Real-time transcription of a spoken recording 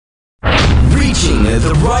Building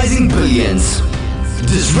the rising billions.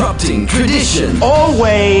 Disrupting tradition.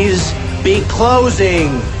 Always be closing.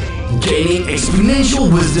 Gaining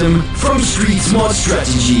exponential wisdom from street smart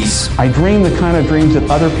strategies. I dream the kind of dreams that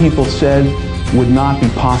other people said would not be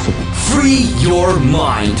possible. Free your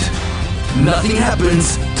mind. Nothing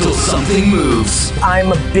happens till something moves.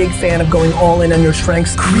 I'm a big fan of going all in on your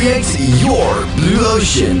strengths. Create your blue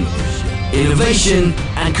ocean. Innovation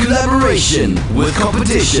and collaboration with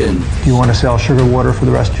competition. Do you want to sell sugar water for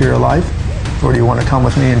the rest of your life? Or do you want to come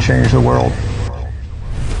with me and change the world?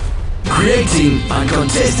 Creating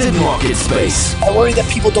uncontested market space. I worry that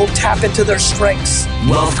people don't tap into their strengths.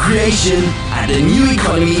 Wealth creation and a new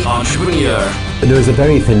economy entrepreneur. There is a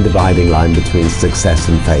very thin dividing line between success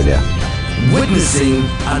and failure. Witnessing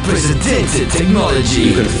unprecedented technology.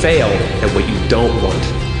 You can fail at what you don't want,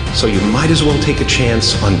 so you might as well take a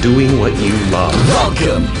chance on doing what you love.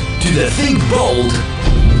 Welcome to the Think Bold,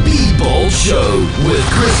 Be Bold Show with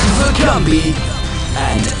Christopher Cumby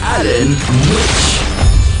and Alan Witch.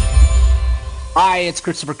 Hi, it's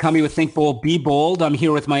Christopher Cumby with Think Bold, Be Bold. I'm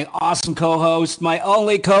here with my awesome co-host, my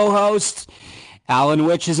only co-host, Alan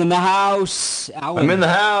Witch is in the house. Alan, I'm in the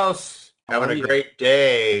house, having a great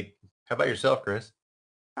day. How about yourself, Chris?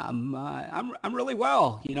 I'm really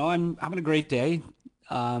well. You know, I'm having a great day.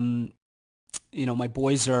 You know, my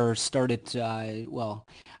boys are started. Well,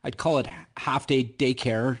 I'd call it half-day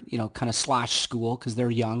daycare. You know, kind of slash school because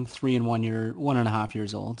they're young, 3 and 1.5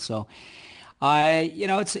 years old. So, you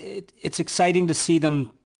know, it's exciting to see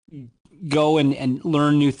them go and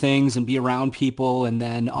learn new things and be around people. And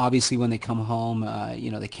then obviously when they come home,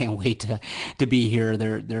 you know, they can't wait to be here.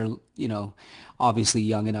 They're you know, obviously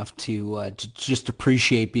young enough to just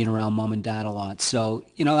appreciate being around mom and dad a lot. So,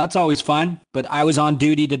 you know, that's always fun. But I was on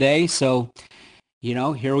duty today, so, you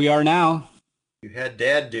know, here we are now. You had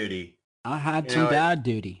dad duty. I had some dad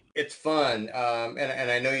duty. It's fun,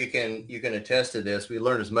 and I know you can attest to this. We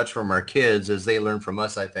learn as much from our kids as they learn from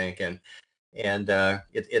us, I think, and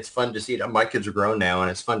it's fun to see. My kids are grown now, and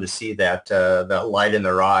it's fun to see that light in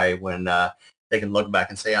their eye when they can look back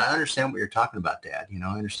and say, I understand what you're talking about, Dad. You know,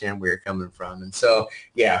 I understand where you're coming from. And so,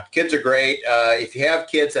 yeah, kids are great. If you have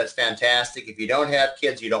kids, that's fantastic. If you don't have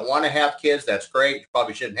kids, you don't want to have kids, that's great. You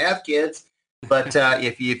probably shouldn't have kids. But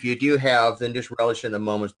if you do have, then just relish in the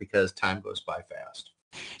moments because time goes by fast.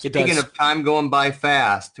 Speaking of time going by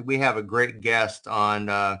fast, we have a great guest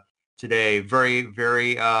on today. Very,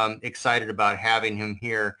 very excited about having him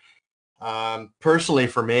here. Personally,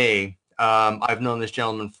 for me, I've known this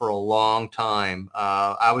gentleman for a long time.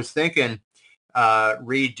 I was thinking,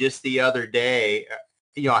 Reed, just the other day,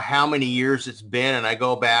 you know, how many years it's been. And I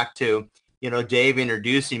go back to, you know, Dave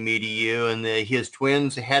introducing me to you, and his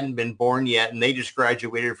twins hadn't been born yet. And they just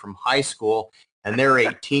graduated from high school and they're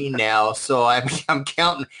 18 now. So I'm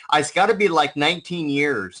counting. It's got to be like 19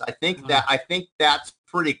 years. I think that's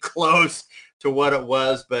pretty close to what it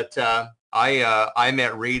was. But I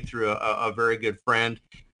met Reed through a very good friend.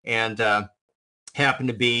 And happened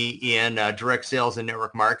to be in direct sales and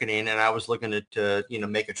network marketing, and I was looking to you know,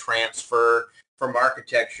 make a transfer from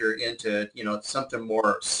architecture into, you know, something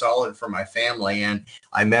more solid for my family. And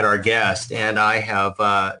I met our guest, and I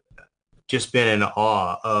have just been in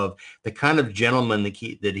awe of the kind of gentleman that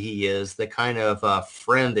he is, the kind of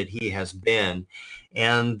friend that he has been,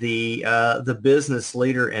 and the business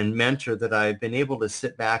leader and mentor that I've been able to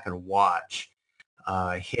sit back and watch.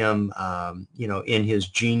 Him, you know, in his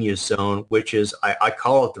genius zone, which is, I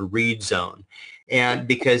call it the Reed zone. And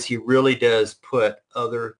because he really does put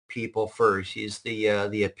other people first. He's the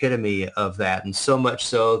epitome of that. And so much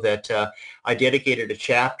so that I dedicated a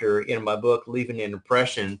chapter in my book, Leaving an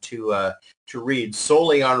Impression, to Reed,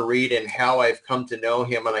 solely on Reed and how I've come to know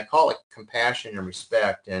him. And I call it compassion and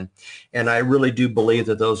respect. And I really do believe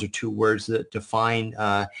that those are two words that define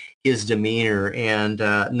his demeanor, and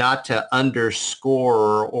not to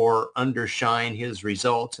underscore or undershine his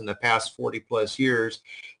results in the past 40 plus years.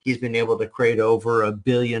 He's been able to create over $1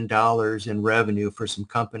 billion in revenue for some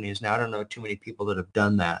companies. Now, I don't know too many people that have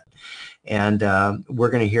done that. And we're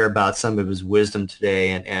going to hear about some of his wisdom today,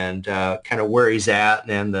 and kind of where he's at,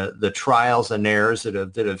 and the trials and errors that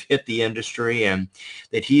have hit the industry and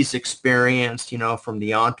that he's experienced, you know, from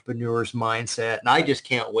the entrepreneur's mindset. And I just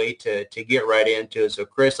can't wait to get right into it. So,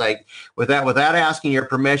 Chris, without asking your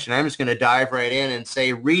permission, I'm just going to dive right in and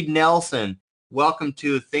say, Reed Nelson, welcome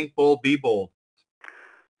to Think Bold, Be Bold.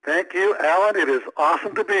 Thank you, Alan. It is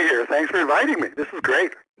awesome to be here. Thanks for inviting me. This is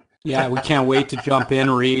great. Yeah, we can't wait to jump in,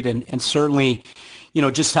 Reed, and certainly, you know,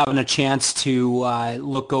 just having a chance to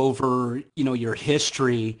look over, you know, your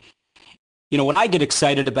history. You know, what I get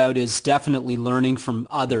excited about is definitely learning from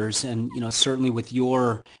others, and, you know, certainly with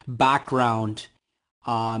your background,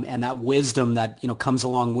 and that wisdom that, comes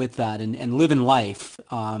along with that, and living life,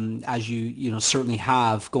 as you certainly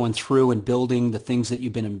have, going through and building the things that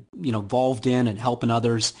you've been, involved in and helping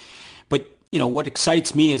others. But, what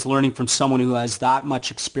excites me is learning from someone who has that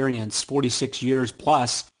much experience, 46 years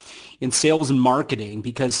plus, in sales and marketing,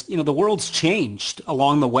 because, the world's changed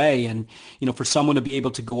along the way. And, for someone to be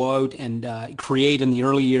able to go out and create in the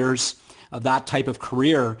early years of that type of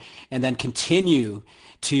career and then continue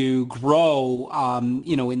to grow,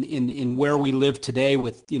 in where we live today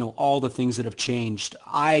with, all the things that have changed.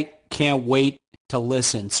 I can't wait to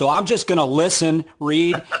listen. So I'm just going to listen,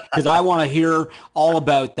 Reed, because I want to hear all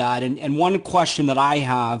about that. And one question that I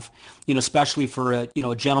have, especially for a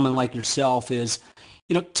gentleman like yourself is,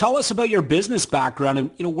 tell us about your business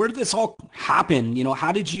background and, where did this all happen?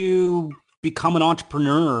 How did you become an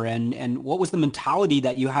entrepreneur, and what was the mentality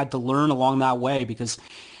that you had to learn along that way? Because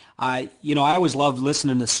I always loved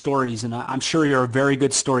listening to stories, and I'm sure you're a very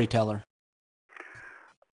good storyteller.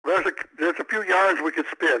 There's a few yarns we could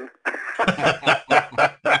spin,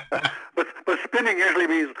 but spinning usually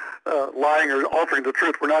means lying or altering the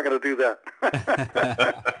truth. We're not going to do that.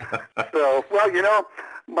 So, well,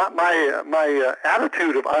 my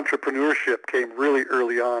attitude of entrepreneurship came really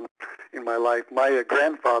early on in my life. My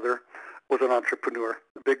grandfather was an entrepreneur,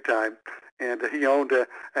 big time, and he owned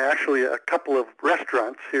actually a couple of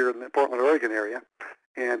restaurants here in the Portland, Oregon area.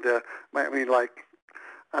 And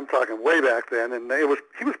I'm talking way back then, and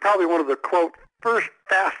he was probably one of the, quote, first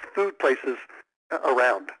fast food places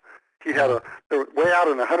around. He had they were way out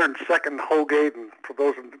in 102nd Holgate, and for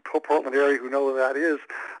those in the Portland area who know what that is,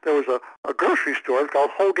 there was a grocery store called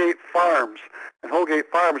Holgate Farms, and Holgate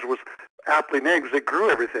Farms was aptly named because they grew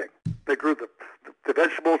everything. They grew the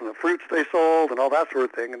vegetables and the fruits they sold and all that sort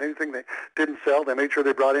of thing, and anything they didn't sell, they made sure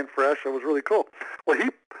they brought in fresh. It was really cool. Well, he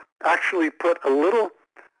actually put a little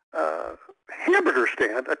hamburger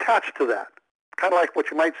stand attached to that, kind of like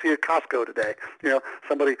what you might see at Costco today.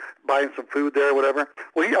 Somebody buying some food there or whatever.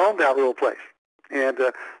 Well, he owned that little place and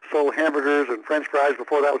sold hamburgers and French fries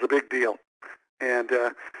before that was a big deal. And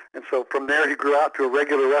so from there he grew out to a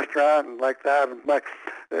regular restaurant and like that. And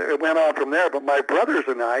it went on from there. But my brothers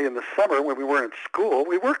and I, in the summer when we were in school,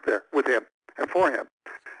 we worked there with him and for him.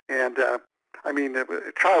 And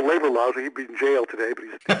child labor laws, he'd be in jail today, but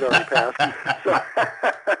he's already passed.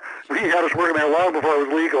 So he had us working there long before it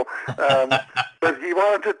was legal. But he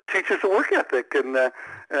wanted to teach us a work ethic, and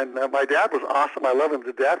my dad was awesome. I love him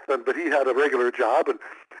to death, but he had a regular job,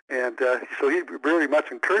 and so he really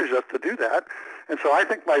much encouraged us to do that. And so I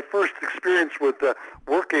think my first experience with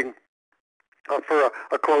working for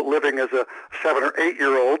a quote living as a 7 or 8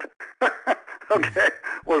 year old, okay,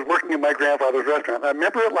 was working in my grandfather's restaurant. I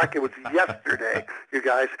remember it like it was yesterday, you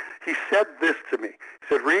guys. He said this to me. He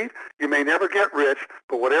said, "Reed, you may never get rich,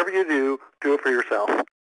 but whatever you do, do it for yourself."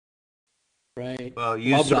 Right. Well,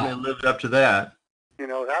 you certainly lived up to that.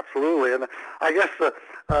 Absolutely. And I guess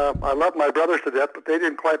I love my brothers to death, but they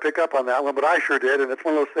didn't quite pick up on that one, but I sure did. And it's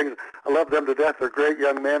one of those things, I love them to death. They're great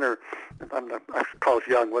young men, or I call us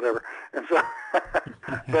young, whatever. And so,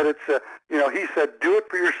 but it's, he said, do it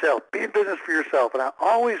for yourself. Be in business for yourself. And I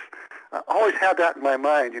always had that in my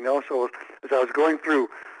mind, So as I was going through,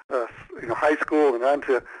 high school and on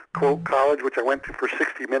to, quote, college, which I went to for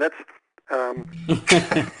 60 minutes,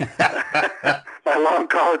 my long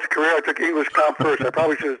college career, I took English Comp first. I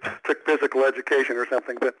probably should have took physical education or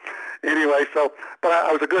something. But anyway, but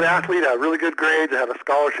I was a good athlete. I had really good grades. I had a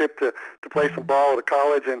scholarship to play some ball at a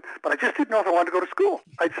college, but I just didn't know if I wanted to go to school.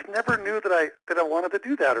 I just never knew that I wanted to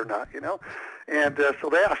do that or not, And so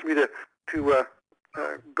they asked me to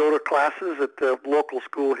go to classes at the local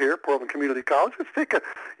school here, Portland Community College. Let's take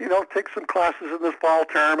some classes in this fall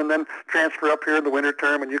term and then transfer up here in the winter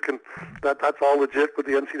term, and you can, that's all legit with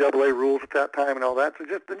the NCAA rules at that time and all that. So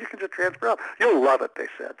then you can just transfer up. You'll love it, they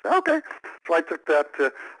said. Okay. So I took that,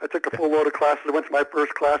 I took a full load of classes. I went to my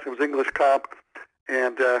first class. It was English Comp.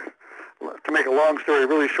 And to make a long story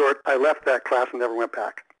really short, I left that class and never went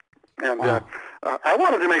back. And I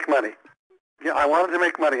wanted to make money. Yeah, I wanted to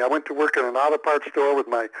make money. I went to work in an auto parts store with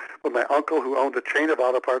my uncle, who owned a chain of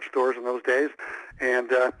auto parts stores in those days.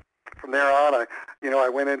 And from there on, I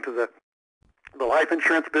went into the life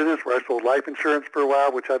insurance business, where I sold life insurance for a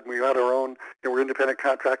while, we had our own. We're independent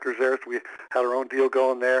contractors there, so we had our own deal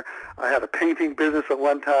going there. I had a painting business at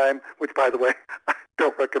one time, which, by the way, I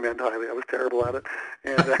don't recommend highly. I was terrible at it,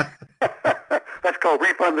 and that's called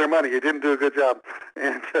refund their money. You didn't do a good job,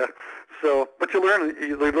 and. But you learn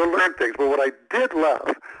things. But what I did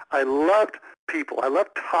love, I loved people. I love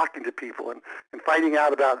talking to people and finding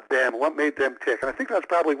out about them, what made them tick. And I think that's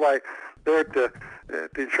probably why they're at the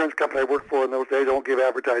insurance company I worked for in those days. I won't give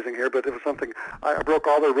advertising here, but it was something, I broke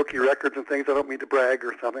all their rookie records and things. I don't mean to brag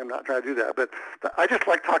or something. I'm not trying to do that. But I just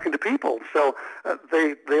like talking to people. So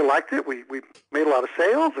they liked it. We made a lot of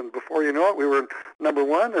sales, and before you know it, we were number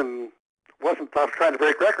one, and I was trying to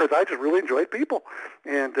break records. I just really enjoyed people.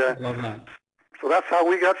 And love that. So that's how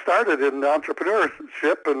we got started in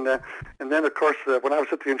entrepreneurship. And then, of course, when I was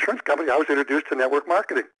at the insurance company, I was introduced to network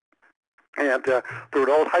marketing. And through an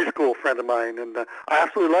old high school friend of mine, and I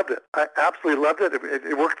absolutely loved it. I absolutely loved it.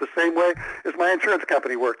 It worked the same way as my insurance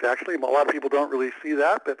company worked, actually. A lot of people don't really see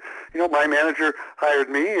that, but, my manager hired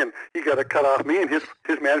me, and he got a cut off me, and his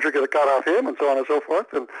manager got a cut off him, and so on and so forth.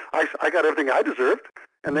 And I got everything I deserved,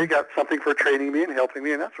 and they got something for training me and helping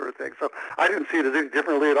me and that sort of thing. So I didn't see it as any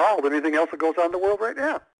differently at all than anything else that goes on in the world right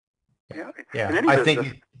now. Yeah, I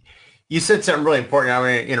think you said something really important. I'm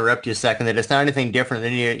going to interrupt you a second. That it's not anything different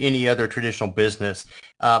than any other traditional business.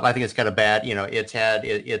 I think it's got a bad, it's had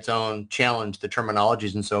its own challenge, the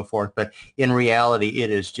terminologies and so forth. But in reality,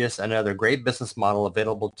 it is just another great business model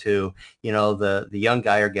available to, the young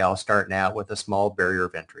guy or gal starting out with a small barrier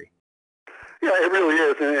of entry. Yeah, it really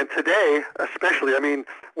is. And today, especially,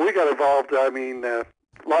 we got involved,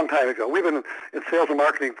 long time ago. We've been in sales and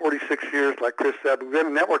marketing 46 years, like Chris said. We've been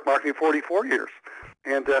in network marketing 44 years.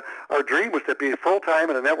 And our dream was to be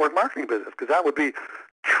full-time in a network marketing business, because that would be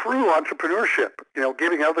true entrepreneurship,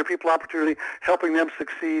 giving other people opportunity, helping them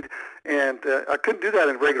succeed. And I couldn't do that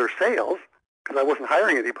in regular sales because I wasn't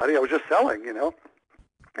hiring anybody. I was just selling,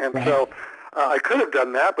 And right. So I could have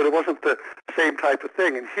done that, but it wasn't the same type of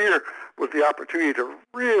thing. And here was the opportunity to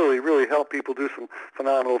really, really help people do some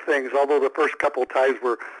phenomenal things, although the first couple of times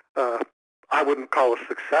were, I wouldn't call it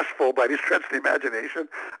successful by any stretch of the imagination.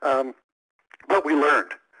 But we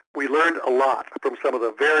learned. We learned a lot from some of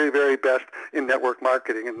the very, very best in network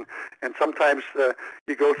marketing. And sometimes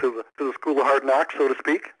you go to the school of hard knocks, so to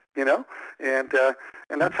speak, and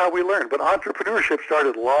that's how we learn. But entrepreneurship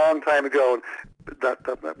started a long time ago, and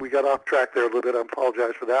that we got off track there a little bit. I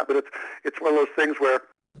apologize for that. But it's one of those things where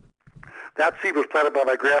that seed was planted by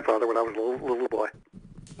my grandfather when I was a little boy.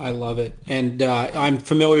 I love it. And I'm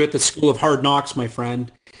familiar with the school of hard knocks, my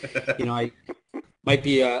friend. I might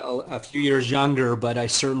be a few years younger, but I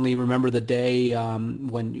certainly remember the day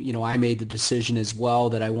when I made the decision as well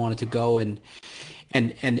that I wanted to go and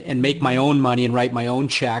make my own money and write my own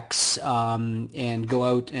checks and go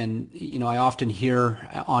out and I often hear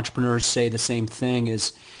entrepreneurs say the same thing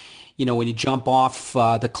is when you jump off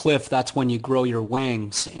the cliff, that's when you grow your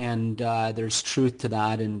wings, and there's truth to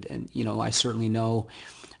that, and I certainly know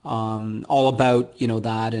all about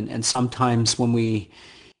that, and sometimes when we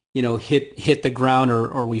hit the ground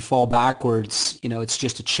or we fall backwards, it's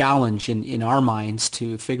just a challenge in our minds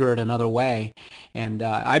to figure it another way. And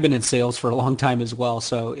I've been in sales for a long time as well,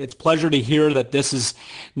 so it's a pleasure to hear that this is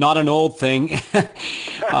not an old thing.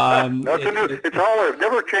 It's all, it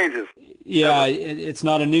never changes. Yeah, it's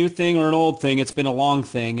not a new thing or an old thing. It's been a long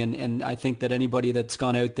thing, and I think that anybody that's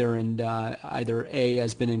gone out there and either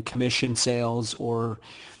has been in commission sales or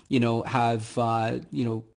have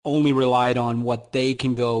only relied on what they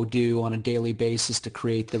can go do on a daily basis to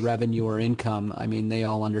create the revenue or income. They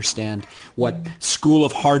all understand what School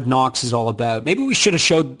of Hard Knocks is all about. Maybe we should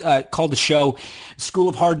have called the show School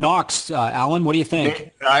of Hard Knocks. Alan, what do you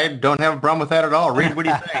think? I don't have a problem with that at all. Reed, what do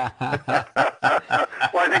you think?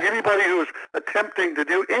 Well, I think anybody who's attempting to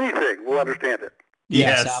do anything will understand it.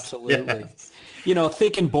 Yes, absolutely. Yes.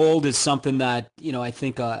 Think and bold is something that, I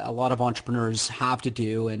think a lot of entrepreneurs have to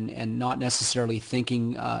do, and not necessarily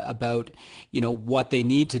thinking about, what they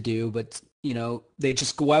need to do, but, they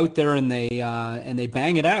just go out there and they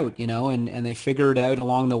bang it out, and they figure it out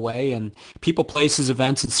along the way. And people, places,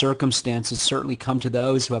 events, and circumstances certainly come to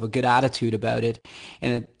those who have a good attitude about it.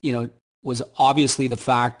 And, was obviously the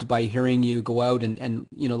fact by hearing you go out and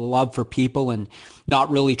the love for people and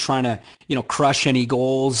not really trying to, crush any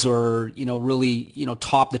goals or, really,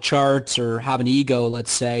 top the charts or have an ego,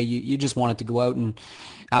 let's say. You just wanted to go out and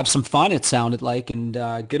have some fun, it sounded like, and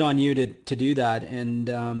good on you to do that.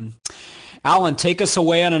 And Alan, take us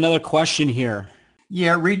away on another question here.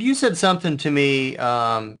 Yeah, Reed, you said something to me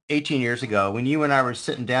 18 years ago when you and I were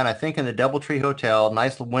sitting down, I think in the Doubletree Hotel,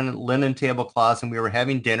 nice linen tablecloths, and we were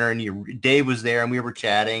having dinner, and Dave was there, and we were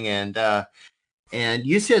chatting, and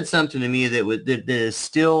you said something to me that is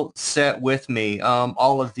still set with me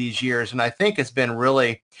all of these years, and I think it's been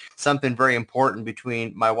really something very important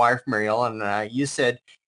between my wife, Mary Ellen, and I. You said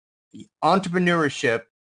entrepreneurship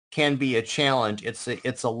can be a challenge.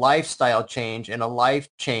 It's a lifestyle change and a life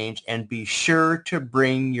change, and be sure to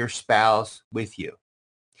bring your spouse with you.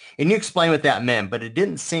 And you explained what that meant, but it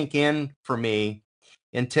didn't sink in for me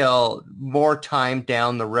until more time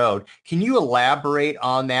down the road. Can you elaborate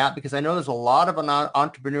on that? Because I know there's a lot of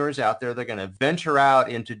entrepreneurs out there. They're going to venture out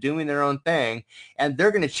into doing their own thing, and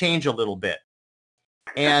they're going to change a little bit.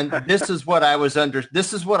 And this is what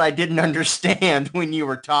this is what I didn't understand when you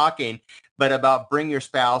were talking, but about bring your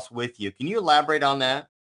spouse with you. Can you elaborate on that?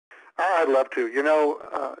 I'd love to. You know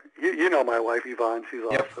my wife, Yvonne. She's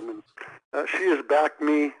awesome. And she has backed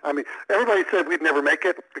me. I mean, everybody said we'd never make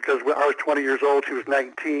it because I was 20 years old. She was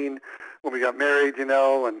 19 when we got married,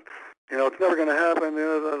 and, it's never going to happen.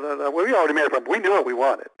 Well, we already made it. We knew what we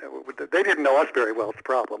wanted. They didn't know us very well. It's the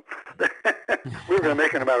problem. We were going to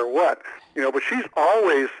make it no matter what. But she's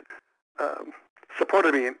always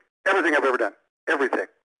supported me in everything I've ever done. Everything.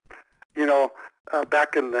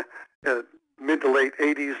 Back in the mid to late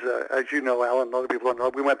 80s, as you know, Alan, other people don't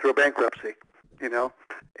know, we went through a bankruptcy,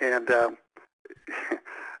 and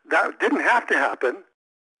that didn't have to happen,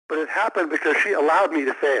 but it happened because she allowed me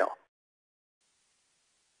to fail.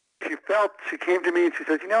 She came to me and she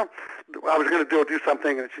said, I was going to do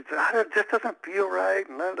something, and she said, it just doesn't feel right,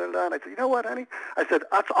 and And I said, you know what, honey? I said,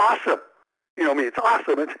 that's awesome. It's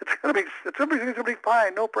awesome. Everything's going to be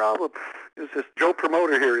fine, no problem. It's this Joe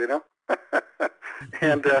promoter here,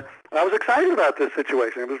 And I was excited about this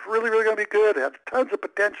situation. It was really, really going to be good. It had tons of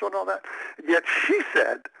potential and all that. And yet she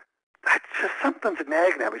said, that's just something's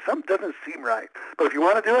nagging at me. Something doesn't seem right. But if you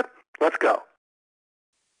want to do it, let's go.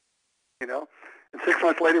 And 6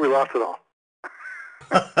 months later, we lost it all.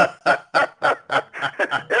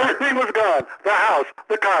 Everything was gone. The house,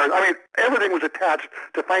 the cars. I mean, everything was attached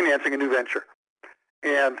to financing a new venture.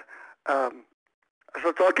 And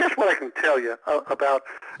so I guess what I can tell you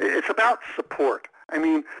it's about support. I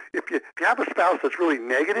mean, if you have a spouse that's really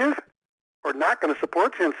negative or not going to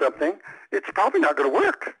support you in something, it's probably not going to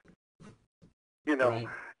work. Right.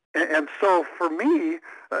 And so for me,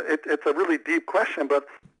 it's a really deep question, but,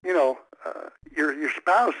 your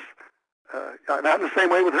spouse, and I'm the same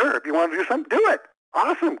way with her. If you want to do something, do it.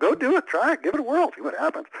 Awesome. Go do it. Try it. Give it a whirl. See what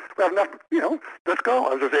happens. We have nothing, let's go.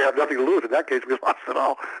 I was going to say I have nothing to lose. In that case, we lost it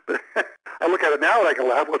all. But I look at it now and I can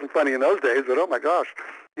laugh. It wasn't funny in those days, but oh my gosh,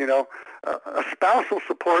 a spousal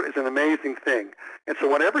support is an amazing thing. And so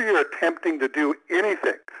whenever you're attempting to do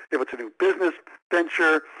anything, if it's a new business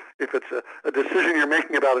venture, if it's a decision you're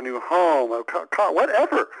making about a new home, a car,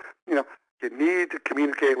 whatever, you need to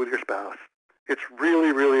communicate with your spouse. It's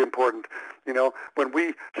really, really important. When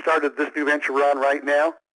we started this new venture we're on right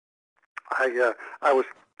now, I was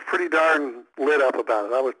pretty darn lit up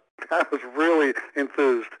about it. I was really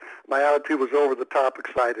enthused. My attitude was over the top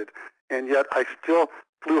excited, and yet I still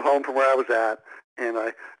flew home from where I was at. And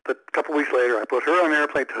a couple weeks later, I put her on an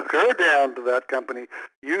airplane, took her down to that company.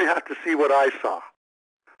 You have to see what I saw,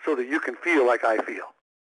 so that you can feel like I feel.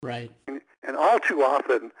 Right. And all too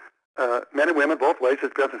often, men and women, both ways,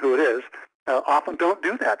 it depends on who it is, often don't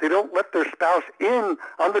do that. They don't let their spouse in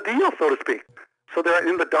on the deal, so to speak. So they're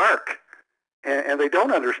in the dark, and they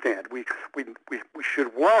don't understand. We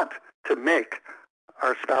should want to make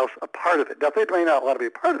our spouse a part of it. Now, they may not want to be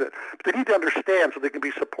a part of it, but they need to understand so they can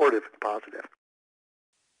be supportive and positive.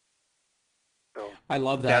 So, I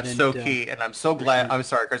love that. That's so key, and I'm so glad. I'm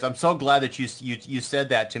sorry, Chris. I'm so glad that you said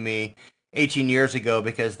that to me 18 years ago,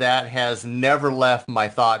 because that has never left my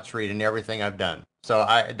thoughts reading everything I've done. So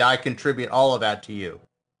I contribute all of that to you.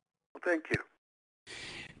 Well, thank you.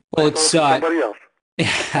 Well, it's somebody else.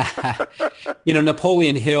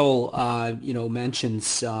 Napoleon Hill,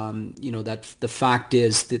 mentions, that the fact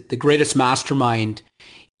is that the greatest mastermind,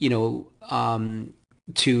 to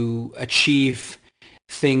achieve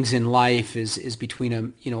things in life is between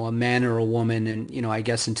a man or a woman, and I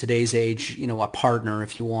guess in today's age, a partner,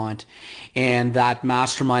 if you want. And that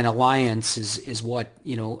mastermind alliance is what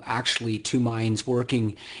actually two minds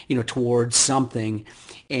working towards something.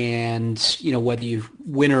 And whether you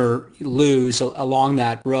win or lose along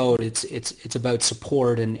that road, it's about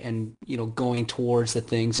support and going towards the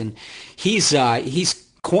things. And he's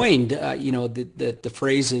coined the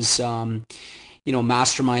phrases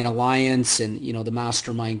mastermind alliance and the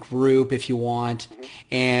mastermind group, if you want.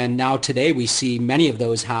 And now today we see many of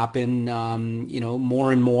those happen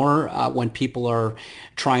more and more when people are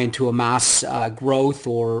trying to amass growth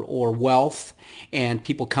or wealth, and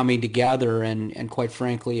people coming together. And quite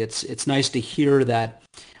frankly, it's nice to hear that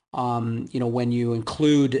when you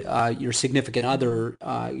include your significant other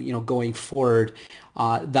going forward,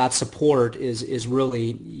 that support is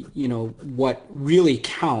really what really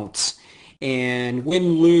counts. And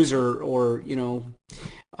win, lose, or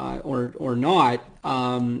or not,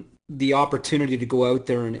 the opportunity to go out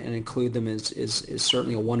there and include them is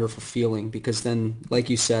certainly a wonderful feeling, because then, like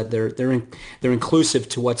you said, they're inclusive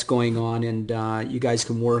to what's going on, and you guys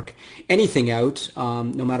can work anything out,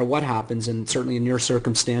 no matter what happens. And certainly in your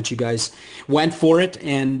circumstance, you guys went for it.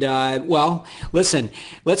 And well, listen,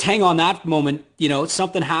 let's hang on that moment.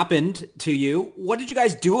 Something happened to you. What did you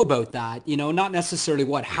guys do about that? Not necessarily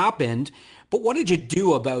what happened, but what did you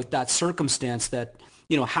do about that circumstance that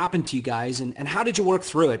happened to you guys, and how did you work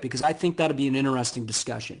through it? Because I think that'd be an interesting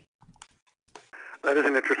discussion. That is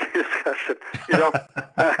an interesting discussion.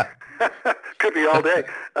 Could be all day.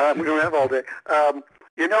 We don't have all day.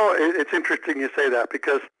 It's interesting you say that,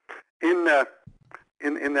 because in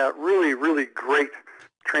that really, really great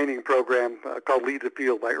training program called Lead the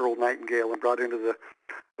Field by Earl Nightingale and brought into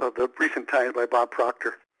the recent times by Bob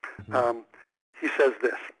Proctor, he says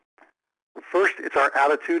this: first, it's our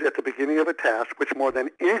attitude at the beginning of a task, which more than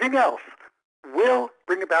anything else will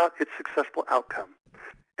bring about its successful outcome.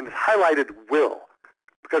 And it's highlighted will,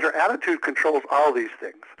 because our attitude controls all these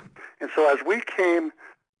things. And so as we came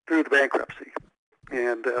through the bankruptcy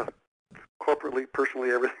and corporately, personally,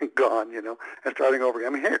 everything gone, and starting over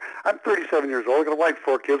again. I mean, here, I'm 37 years old, got a wife,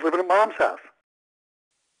 4 kids, living in Mom's house.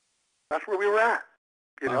 That's where we were at,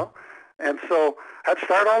 And so I had to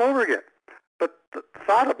start all over again. But the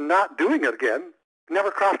thought of not doing it again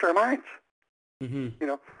never crossed our minds. Mm-hmm.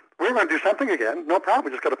 We're going to do something again. No problem.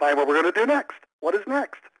 We just got to find what we're going to do next. What is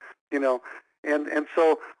next? And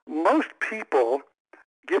so most people,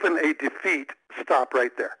 given a defeat, stop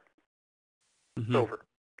right there. Mm-hmm. It's over.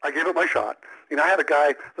 I gave it my shot. I had a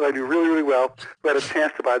guy that I knew really, really well who had a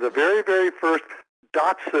chance to buy the very, very first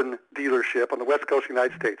Datsun dealership on the West Coast of the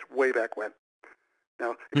United States way back when.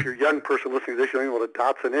 Now, if you're a young person listening to this, you don't even know what a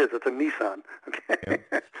Datsun is. It's a Nissan. Okay?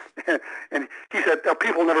 Yep. And he said,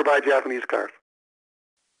 people never buy Japanese cars.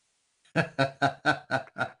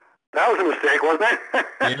 That was a mistake, wasn't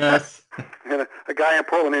it? Yes. And a guy in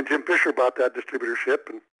Portland named Jim Fisher bought that distributorship,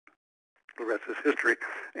 and the rest is history.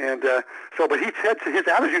 And but he said his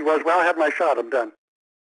attitude was, well, I had my shot. I'm done.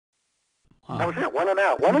 That was it. One and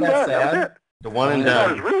out. One and done. That was it. The one and That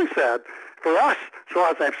done. was really sad for us. So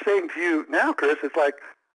as I'm saying to you now, Chris, it's like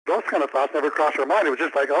those kind of thoughts never crossed our mind. It was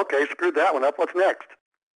just like, okay, screwed that one up. What's next?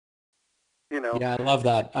 Yeah, I love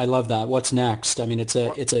that. What's next? I mean, it's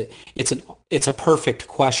a perfect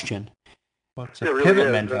question. It's a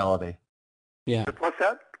pivot mentality. Yeah. What's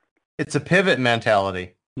that? It's a pivot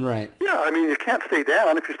mentality. Right. Yeah, I mean, you can't stay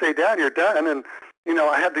down. If you stay down, you're done. And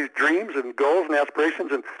I had these dreams and goals and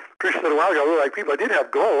aspirations. And Chris said a while ago, like people, I did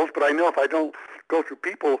have goals, but I know if I don't go through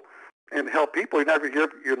people and help people, you'll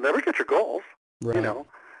never get your goals. Right.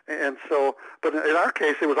 And so, but in our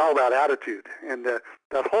case, it was all about attitude. And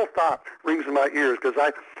that whole thought rings in my ears, because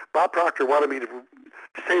Bob Proctor wanted me to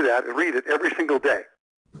say that and read it every single day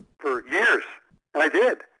for years. And I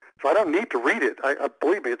did. So I don't need to read it. I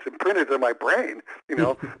believe me, it's imprinted in my brain,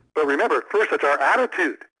 But remember, first, it's our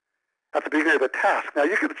attitude at the beginning of a task. Now,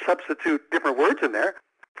 you could substitute different words in there.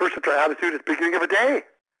 First, it's our attitude at the beginning of a day.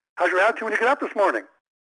 How's your attitude when you get up this morning?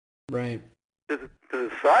 Right. Does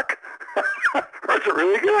it suck? Or is it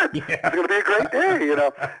really good? Yeah. It's going to be a great day,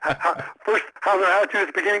 First, how's our attitude at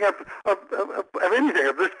the beginning of anything,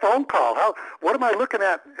 of this phone call? What am I looking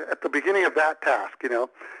at the beginning of that task,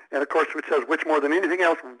 And, of course, it says, which more than anything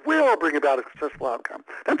else will bring about a successful outcome.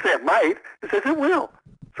 It doesn't say it might. It says it will.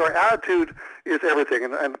 So our attitude is everything.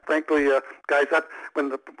 And frankly, guys, that when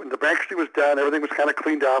the bankruptcy was done, everything was kind of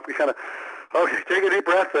cleaned up. We kind of, okay, take a deep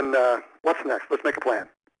breath, and what's next? Let's make a plan.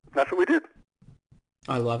 That's what we did.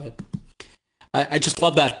 I love it. I just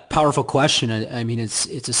love that powerful question. I mean, it's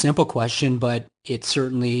a simple question, but it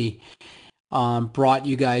certainly brought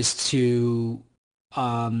you guys to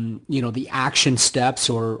the action steps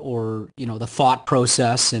or the thought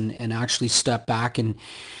process and actually step back and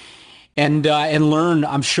learn,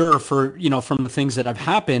 I'm sure, from the things that have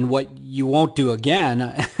happened, what you won't do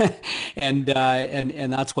again. and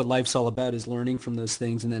that's what life's all about, is learning from those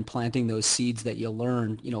things and then planting those seeds that you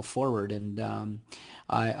learn, forward. And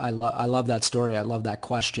I love that story. I love that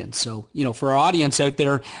question. So, for our audience out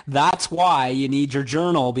there, that's why you need your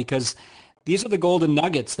journal, because these are the golden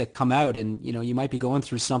nuggets that come out. And, you might be going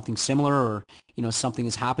through something similar, or, something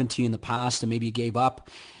has happened to you in the past and maybe you gave up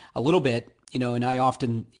a little bit, and I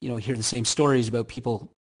often, hear the same stories about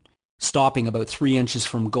people stopping about 3 inches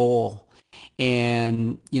from goal.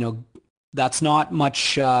 And, that's not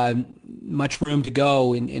much room to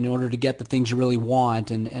go in order to get the things you really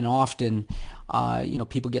want. And often,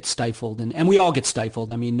 people get stifled, and we all get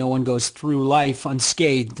stifled. I mean, no one goes through life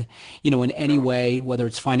unscathed, in any way, whether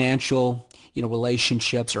it's financial,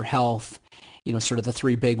 relationships or health. sort of the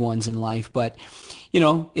three big ones in life. But,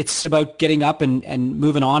 it's about getting up and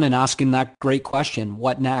moving on and asking that great question,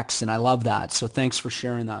 what next? And I love that. So thanks for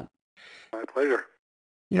sharing that. My pleasure.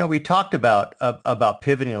 We talked about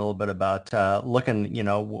pivoting a little bit, about looking,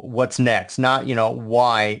 what's next, not,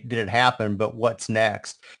 why did it happen, but what's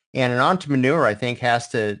next. And an entrepreneur, I think, has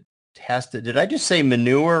to, did I just say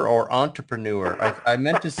manure or entrepreneur? I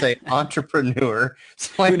meant to say entrepreneur.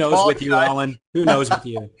 So who knows with you, Alan? Who knows with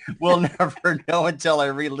you? We'll never know until I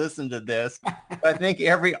re-listen to this. But I think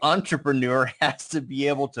every entrepreneur has to be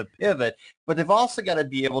able to pivot, but they've also got to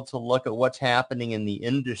be able to look at what's happening in the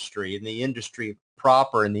industry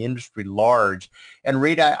proper, in the industry large. And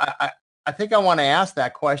Reed, I think I want to ask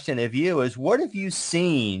that question of you, is what have you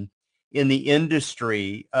seen in the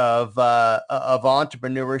industry of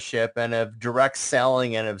entrepreneurship and of direct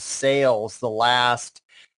selling and of sales the last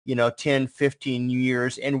 10, 15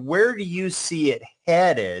 years, and where do you see it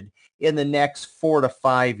headed in the next 4 to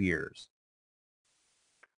 5 years?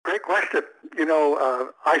 Great question.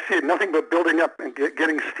 I see it nothing but building up and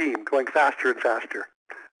getting steam, going faster and faster.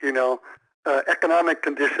 Economic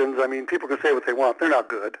conditions, people can say what they want. They're not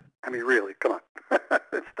good. Really, come on.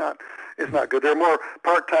 It's not good. There are more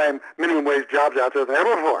part-time minimum wage jobs out there than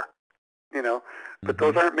ever before, but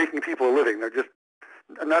those aren't making people a living. They're just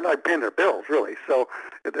not paying their bills, really. So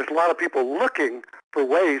there's a lot of people looking for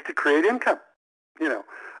ways to create income. There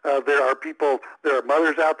are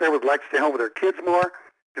mothers out there who would like to stay home with their kids more,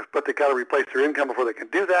 but they got to replace their income before they can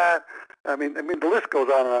do that. The list goes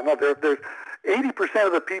on and on. There's 80%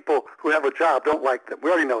 of the people who have a job don't like them.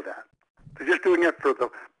 We already know that. They're just doing it for the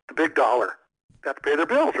big dollar. They have to pay their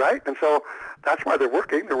bills, right? And so that's why they're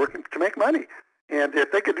working. They're working to make money. And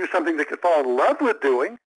if they could do something they could fall in love with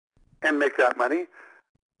doing and make that money,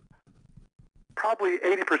 probably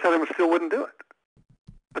 80% of them still wouldn't do it.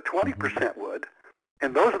 But 20% would.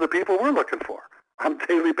 And those are the people we're looking for on a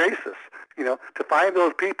daily basis, to find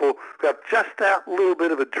those people who have just that little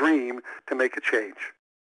bit of a dream to make a change,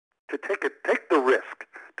 to take the risk,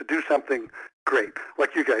 to do something great.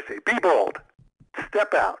 Like you guys say, be bold,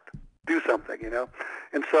 step out, do something,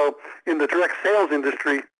 And so in the direct sales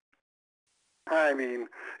industry,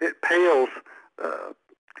 it pales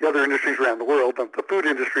the other industries around the world. The food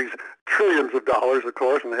industry's trillions of dollars, of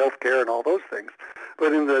course, and healthcare and all those things.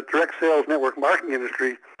 But in the direct sales network marketing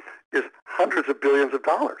industry is hundreds of billions of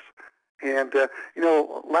dollars. And,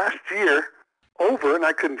 last year, and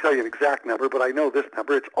I couldn't tell you an exact number, but I know this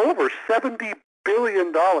number, it's over $70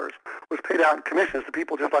 billion was paid out in commissions to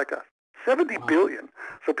people just like us. $70 billion.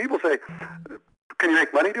 So people say, can you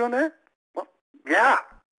make money doing that? Well, yeah.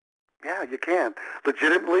 Yeah, you can.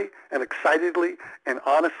 Legitimately and excitedly and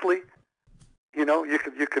honestly,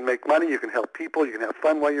 you can make money, you can help people, you can have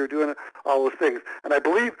fun while you're doing it, all those things. And I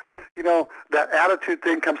believe, that attitude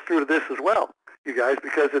thing comes through to this as well, you guys,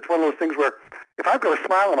 because it's one of those things where if I've got a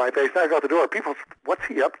smile on my face and I go out the door, people, what's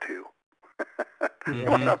he up to?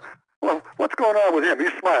 Well, what's going on with him?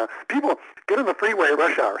 He's smiling. People get in the freeway at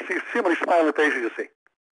rush hour. See how many smiling faces you see.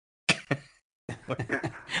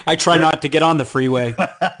 I try not to get on the freeway. Yeah,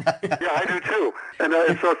 I do too. And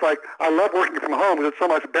so it's like, I love working from home because it's so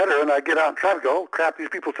much better, and I get out and try to go, oh, crap, these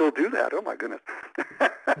people still do that. Oh, my goodness.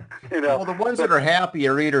 Well, the ones that are happy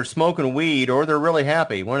are either smoking weed or they're really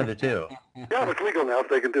happy, one of the two. Yeah, it's legal now if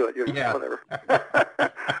they can do it. Whatever.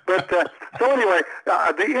 But so anyway,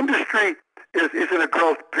 the industry is in a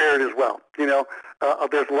growth period as well.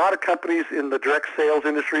 There's a lot of companies in the direct sales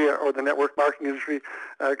industry or the network marketing industry,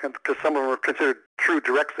 because some of them are considered true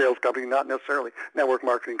direct sales companies, not necessarily network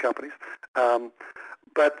marketing companies.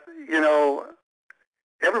 But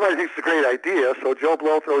everybody thinks it's a great idea, so Joe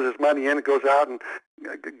Blow throws his money in and goes out and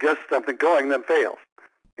gets something going, then fails.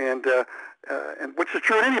 And which is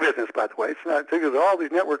true in any business, by the way. It's not because all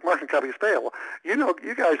these network marketing companies fail.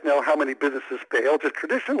 You guys know how many businesses fail just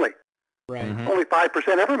traditionally. Right. Mm-hmm. Only 5%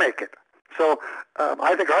 ever make it. So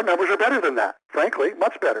I think our numbers are better than that, frankly,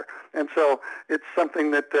 much better. And so it's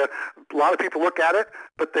something that a lot of people look at it,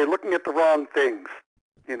 but they're looking at the wrong things,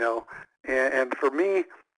 And for me,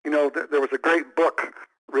 there was a great book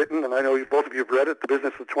written, and I know both of you have read it, The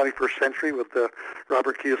Business of the 21st Century with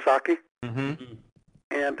Robert Kiyosaki. Mm-hmm.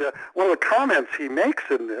 And one of the comments he makes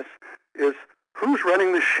in this is, who's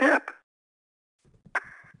running the ship?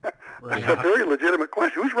 Right. That's a very legitimate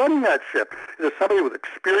question. Who's running that ship? Is it somebody with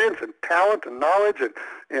experience and talent and knowledge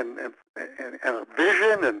and a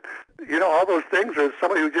vision and all those things, or is it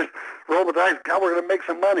somebody who just rolled the dice? God, we're going to make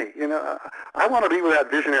some money. I want to be with that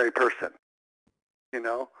visionary person.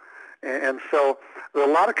 And so a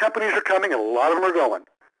lot of companies are coming and a lot of them are going,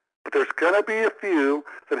 but there's going to be a few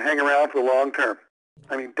that hang around for the long term.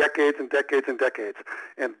 Decades and decades and decades.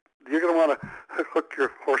 And you're going to want to hook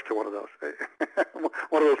your horse to one of those,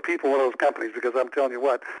 one of those people, one of those companies, because I'm telling you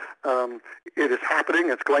what, it is happening.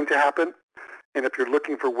 It's going to happen. And if you're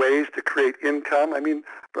looking for ways to create income, I mean,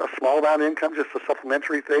 a small amount of income, just a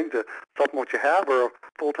supplementary thing to supplement what you have, or a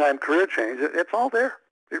full-time career change, it's all there.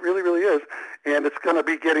 It really, really is. And it's going to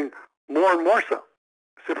be getting more and more so,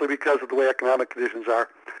 simply because of the way economic conditions are.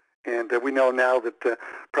 And we know now that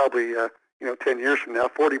probably 10 years from now,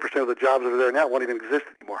 40% of the jobs that are there now won't even exist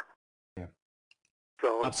anymore. Yeah.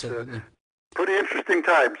 So absolutely. It's pretty interesting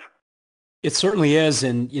times. It certainly is.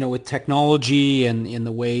 And, with technology and in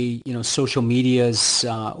the way, social media is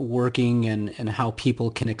working and how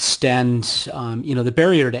people can extend, the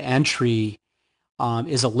barrier to entry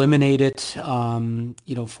is eliminated,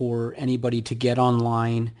 for anybody to get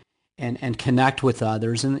online and connect with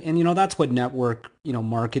others. And that's what network,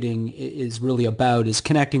 marketing is really about, is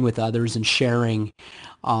connecting with others and sharing,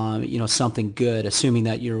 something good, assuming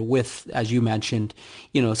that you're with, as you mentioned,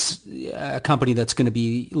 a company that's going to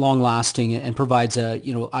be long lasting and provides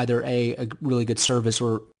either a really good service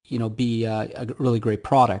or, B, a really great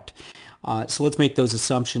product. So let's make those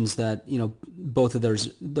assumptions that, both of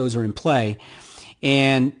those are in play.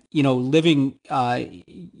 And, living,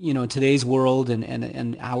 in today's world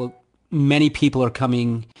and how many people are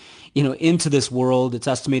coming, into this world. It's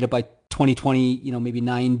estimated by 2020, maybe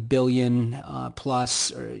 9 billion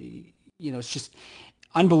plus, or, it's just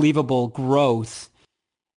unbelievable growth.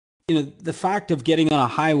 The fact of getting on a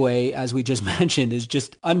highway, as we just mentioned, is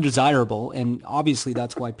just undesirable. And obviously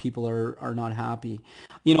that's why people are not happy.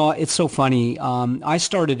 It's so funny. I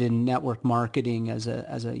started in network marketing as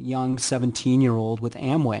a young 17-year-old with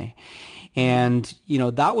Amway. And,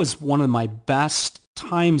 that was one of my best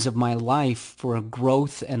times of my life for a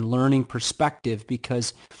growth and learning perspective,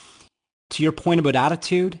 because to your point about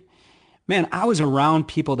attitude, man, I was around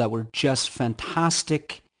people that were just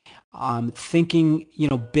fantastic, thinking,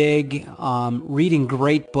 big, reading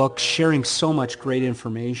great books, sharing so much great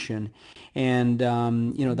information. And,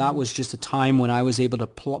 that was just a time when I was able to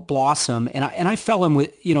blossom. And I fell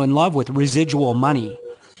in love with residual money.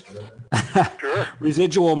 Sure.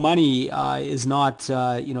 Residual money is not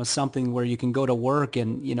something where you can go to work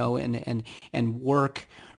and and work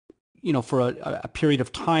for a period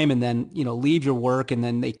of time and then leave your work and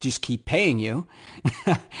then they just keep paying you.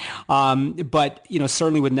 But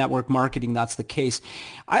certainly with network marketing that's the case.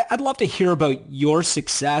 I'd love to hear about your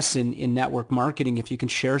success in network marketing, if you can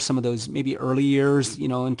share some of those maybe early years,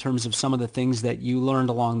 in terms of some of the things that you learned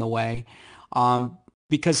along the way,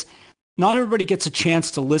 because not everybody gets a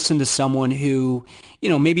chance to listen to someone who,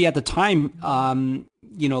 maybe at the time,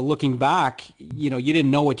 looking back, you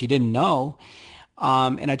didn't know what you didn't know.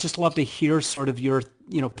 And I'd just love to hear sort of your,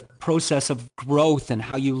 process of growth and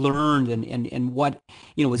how you learned and what,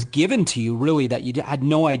 was given to you really that you had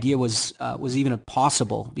no idea was even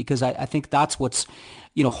possible, because I think that's what's,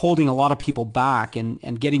 holding a lot of people back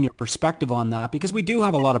and getting your perspective on that, because we do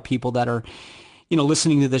have a lot of people that are,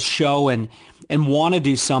 listening to this show and want to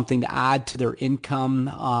do something to add to their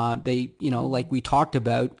income. They, like we talked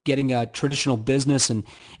about, getting a traditional business and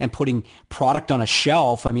putting product on a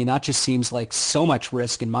shelf. I mean, that just seems like so much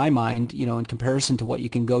risk in my mind, in comparison to what you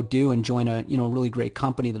can go do and join a, really great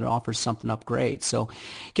company that offers something up great. So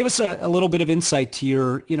give us a little bit of insight to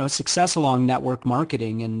your, success along network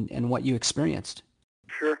marketing and what you experienced.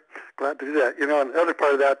 Sure. Glad to do that. And the other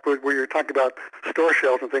part of that, where you're talking about store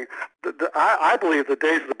shelves and things, I believe the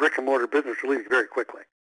days of the brick and mortar business are leaving very quickly.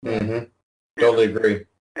 Mm-hmm. Totally agree.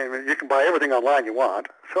 And you can buy everything online you want,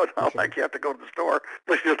 so it's not like you have to go to the store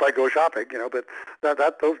unless you just like go shopping, But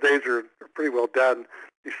those days are pretty well done.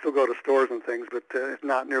 You still go to stores and things, but it's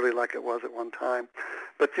not nearly like it was at one time.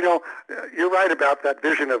 But you're right about that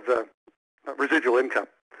vision of residual income.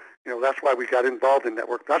 That's why we got involved in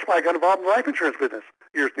network. That's why I got involved in the life insurance business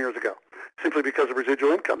years and years ago, simply because of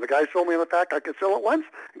residual income. The guy sold me on the fact I could sell it once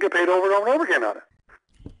and get paid over and over and over again on it.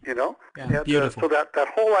 Yeah, and, beautiful. So that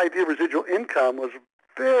whole idea of residual income was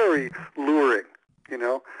very luring,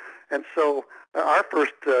 And so our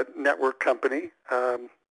first network company, when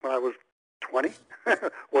I was 20,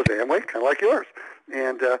 was Amway, kind of like yours.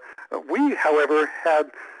 And we, however,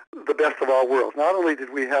 had the best of all worlds. Not only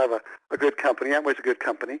did we have a good company, Amway's a good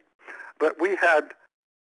company, but we had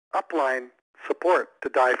upline support to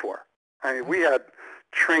die for. I mean, we had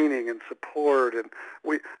training and support, and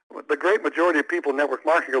the great majority of people in network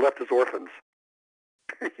marketing are left as orphans.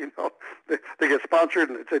 They get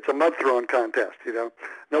sponsored, and it's a mud throwing contest.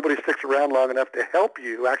 Nobody sticks around long enough to help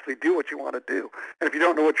you actually do what you want to do. And if you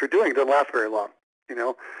don't know what you're doing, it doesn't last very long. you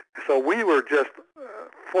know. So we were just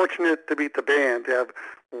fortunate to beat the band, to have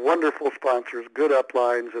wonderful sponsors, good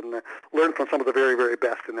uplines, and learn from some of the very, very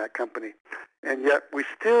best in that company. And yet we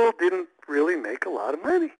still didn't really make a lot of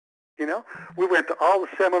money, you know. We went to all the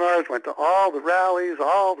seminars, went to all the rallies,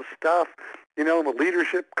 all the stuff, you know, the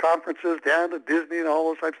leadership conferences down to Disney and all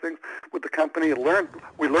those types of things with the company.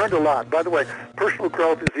 We learned a lot. By the way, personal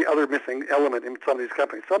growth is the other missing element in some of these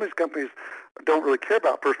companies. Some of these companies don't really care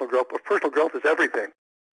about personal growth, but personal growth is everything,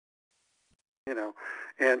 you know.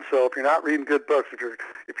 And so if you're not reading good books,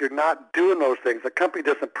 if you're not doing those things, the company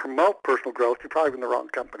doesn't promote personal growth, you're probably in the wrong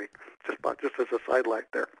company. Just as a sidelight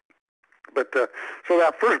there. But so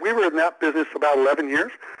that first, we were in that business about 11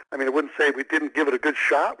 years. I mean, I wouldn't say we didn't give it a good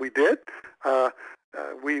shot. We did.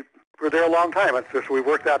 We were there a long time. So we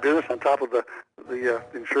worked that business on top of the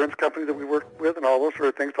insurance company that we worked with and all those sort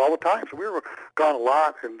of things all the time. So we were gone a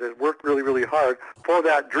lot and worked really, really hard for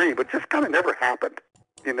that dream, but just kind of never happened,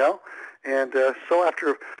 you know. And so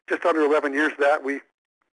after just under 11 years of that, we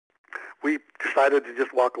decided to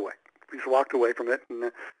just walk away. We just walked away from it,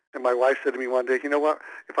 and my wife said to me one day, you know what,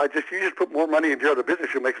 if you just put more money into your other business,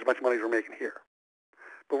 you'll make as much money as we're making here.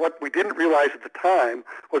 But what we didn't realize at the time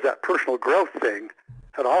was that personal growth thing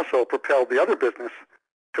had also propelled the other business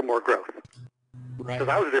to more growth. Right.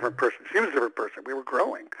 Because I was a different person. She was a different person. We were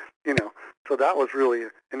growing, you know. So that was really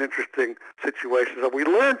an interesting situation. So we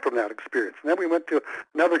learned from that experience. And then we went to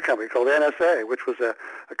another company called NSA, which was a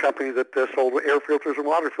company that sold air filters and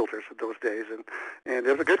water filters in those days. And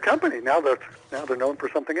it was a good company. Now they're known for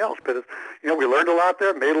something else. But, you know, we learned a lot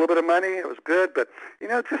there, made a little bit of money. It was good. But, you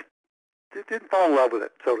know, just didn't fall in love with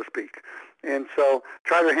it, so to speak. And so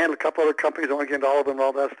tried to handle a couple other companies, I want to get into all of them and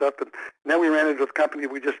all that stuff. But then we ran into a company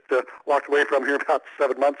we just walked away from here about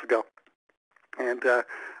 7 months ago. And,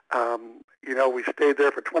 you know, we stayed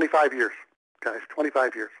there for 25 years, guys,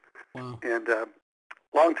 25 years. Wow. And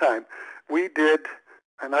long time. We did,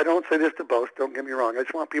 and I don't say this to boast, don't get me wrong. I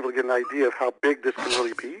just want people to get an idea of how big this can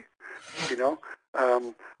really be. You know,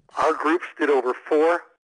 our groups did over $4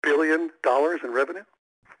 billion in revenue.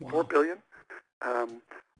 Wow. $4 billion.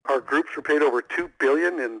 Our groups were paid over $2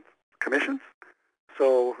 billion in commissions.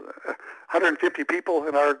 So 150 people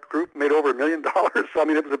in our group made over $1 million. So, I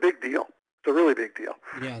mean, it was a big deal. It's a really big deal.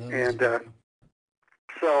 Yeah, and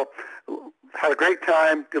so had a great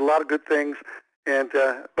time, did a lot of good things. And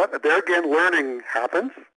but there again, learning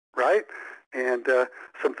happens, right? And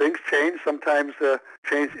some things change. Sometimes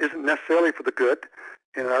change isn't necessarily for the good.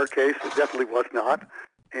 In our case, it definitely was not.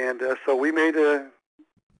 And so we made a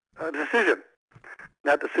decision.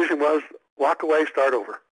 And that decision was walk away, start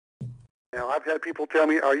over. Now, I've had people tell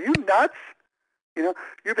me, are you nuts? You know,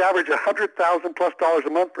 you've averaged $100,000+ a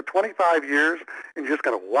month for 25 years, and you're just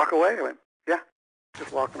going to walk away? I went, yeah,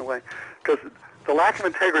 just walking away. Because the lack of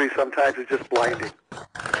integrity sometimes is just blinding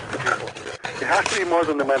to people. It has to be more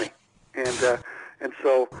than the money. And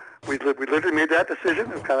so we literally made that decision.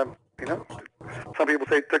 It was kind of, you know, some people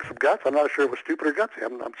say it took some guts. I'm not sure it was stupid or gutsy.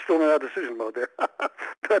 I'm still in that decision mode there.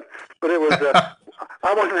 but it was,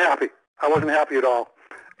 I wasn't happy. I wasn't happy at all.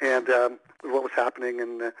 And with what was happening,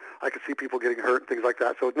 and I could see people getting hurt and things like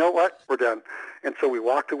that. So, you know what? We're done. And so we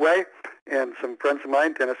walked away, and some friends of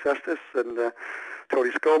mine, Dennis Estes and Tony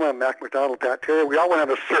Scoma, Mac McDonald, Pat Terry, we all went on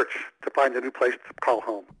a search to find a new place to call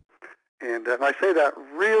home. And I say that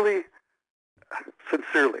really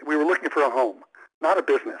sincerely. We were looking for a home, not a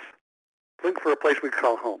business. Looking for a place we could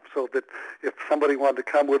call home, so that if somebody wanted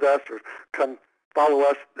to come with us or come follow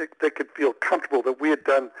us, they could feel comfortable that we had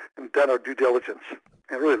done our due diligence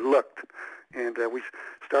and really looked. And we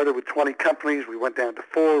started with 20 companies. We went down to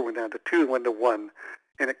 4, went down to 2, went to 1.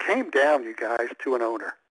 And it came down, you guys, to an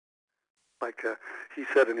owner. Like he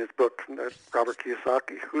said in his book, Robert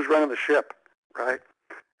Kiyosaki, who's running the ship, right?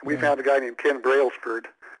 And we found a guy named Ken Brailsford,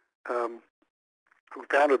 who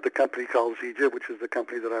founded the company called Zija, which is the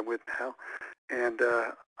company that I'm with now. And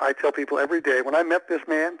I tell people every day, when I met this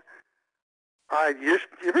man, you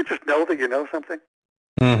ever just know that you know something?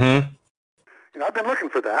 Mm-hmm. You know, I've been looking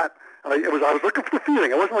for that. And I was looking for the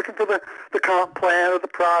feeling. I wasn't looking for the comp plan or the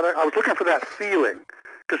product. I was looking for that feeling.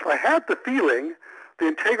 Because if I had the feeling, the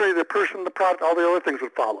integrity of the person, the product, all the other things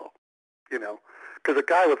would follow. You know, because a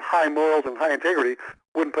guy with high morals and high integrity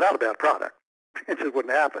wouldn't put out a bad product. It just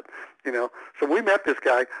wouldn't happen, you know. So we met this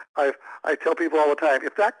guy. I tell people all the time,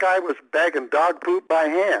 if that guy was bagging dog poop by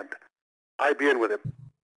hand, I'd be in with him.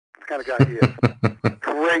 That's the kind of guy he is.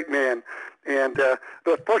 Great man. And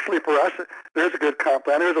but fortunately for us, there's a good comp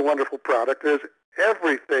plan. There's a wonderful product. There's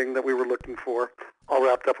everything that we were looking for, all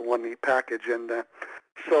wrapped up in one neat package. And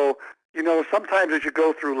so, sometimes as you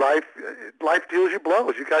go through life, life deals you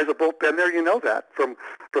blows. You guys have both been there. You know that from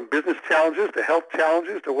business challenges to health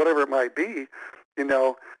challenges to whatever it might be, and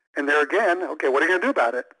there again, okay, what are you going to do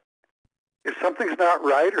about it? If something's not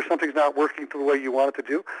right or something's not working the way you want it to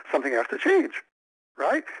do, something has to change,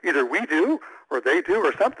 right? Either we do or they do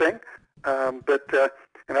or something. But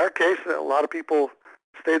in our case, a lot of people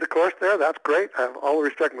stay the course there. That's great. I have all the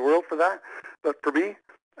respect in the world for that. But for me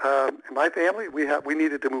and my family, we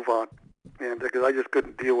needed to move on, and because I just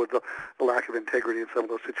couldn't deal with the lack of integrity in some of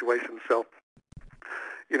those situations. So,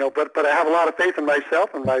 but I have a lot of faith in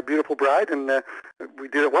myself and my beautiful bride, and we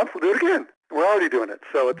did it once, we'll do it again. We're already doing it.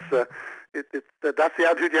 So that's the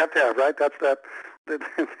attitude you have to have, right? That's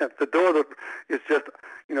the door is just,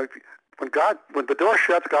 when the door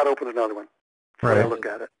shuts, God opens another one. That's right. The way I look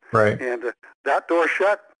at it. Right. And that door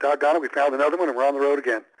shut, doggone it, we found another one, and we're on the road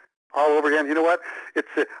again. All over again. You know what? It's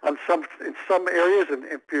in some areas, and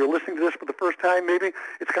if you're listening to this for the first time, maybe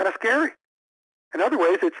it's kind of scary. In other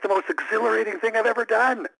ways, it's the most exhilarating thing I've ever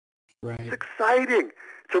done. Right. It's exciting.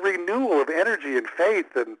 It's a renewal of energy and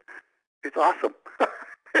faith, and it's awesome.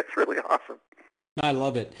 It's really awesome. I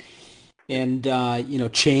love it. And,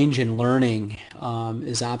 change and learning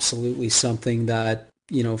is absolutely something that,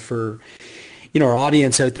 for, our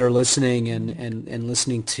audience out there listening and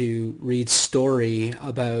listening to Reed's story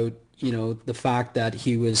about, the fact that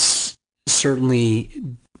he was certainly,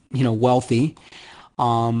 wealthy,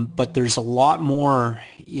 but there's a lot more,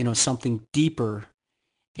 something deeper,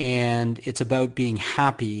 and it's about being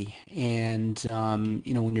happy. And,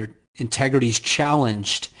 when your integrity is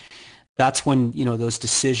challenged, that's when, those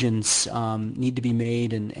decisions need to be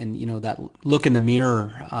made, and that look in the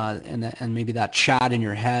mirror and maybe that chat in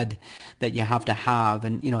your head that you have to have.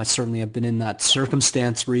 And, I certainly have been in that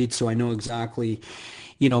circumstance, Reed, so I know exactly,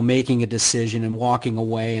 making a decision and walking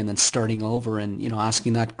away and then starting over and,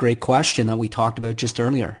 asking that great question that we talked about just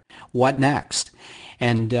earlier. What next?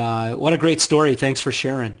 And what a great story. Thanks for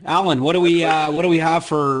sharing. Alan, what do we have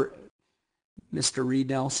for Mr. Reed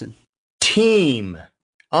Nelson? Team.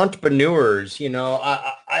 Entrepreneurs,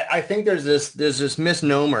 I think there's this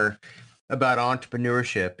misnomer about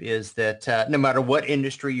entrepreneurship is that no matter what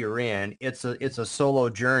industry you're in, it's a solo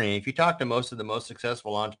journey. If you talk to most of the most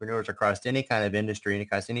successful entrepreneurs across any kind of industry,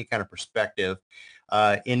 any kind of perspective,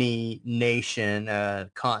 any nation,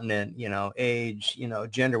 continent, age,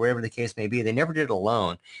 gender, whatever the case may be, they never did it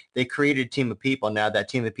alone. They created a team of people. Now that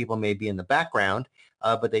team of people may be in the background,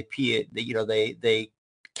 but they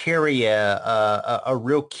carry a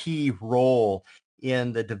real key role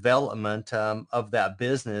in the development of that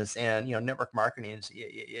business, and network marketing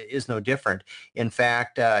is no different. In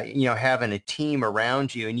fact, having a team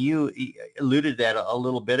around you, and you alluded that a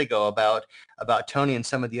little bit ago about Tony and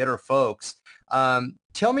some of the other folks. Tell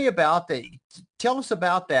us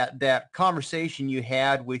about that conversation you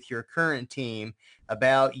had with your current team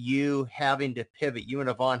about you having to pivot, you and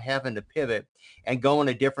Yvonne having to pivot and go in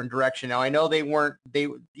a different direction. Now, I know they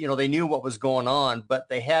knew what was going on, but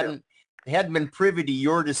they hadn't been privy to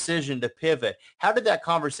your decision to pivot. How did that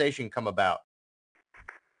conversation come about?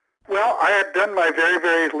 Well, I had done my very,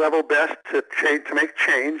 very level best to make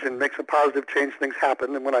change and make some positive change, things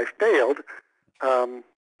happen. And when I failed,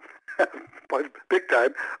 big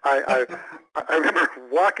time, I remember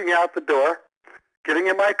walking out the door, getting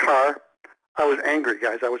in my car. I was angry,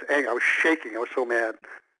 guys. I was angry. I was shaking. I was so mad.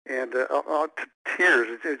 And tears.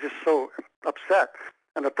 It was just so upset.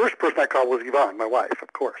 And the first person I called was Yvonne, my wife,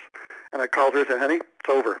 of course. And I called her and said, honey, it's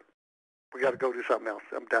over. We got to go do something else.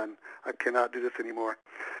 I'm done. I cannot do this anymore.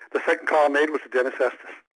 The second call I made was to Dennis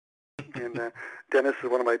Estes. And Dennis is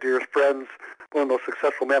one of my dearest friends, one of the most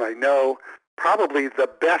successful men I know, probably the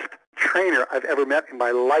best trainer I've ever met in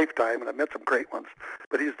my lifetime, and I've met some great ones,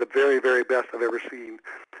 but he's the very, very best I've ever seen.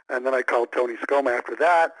 And then I called Tony Scoma after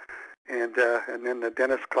that, and then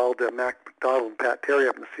Dennis called Mac McDonald and Pat Terry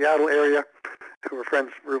up in the Seattle area, who were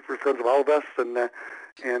friends of all of us, and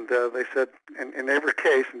they said, in every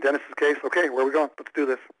case, in Dennis's case, okay, where are we going? Let's do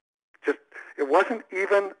this. It wasn't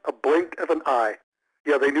even a blink of an eye.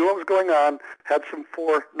 Yeah, they knew what was going on, had some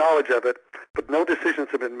foreknowledge of it, but no decisions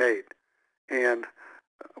had been made. And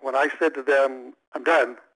when I said to them, I'm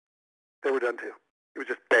done, they were done too. It was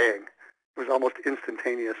just bang. It was almost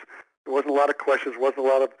instantaneous. There wasn't a lot of questions, wasn't a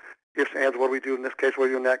lot of ifs, ands, what do we do in this case, what do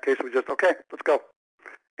we do in that case? It was just, okay, let's go.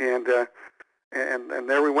 And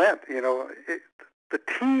there we went. The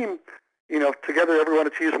team, together everyone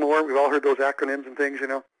achieves more. We've all heard those acronyms and things,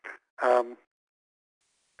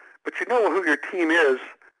 But you know who your team is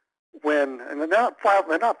and they're not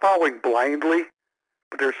following blindly,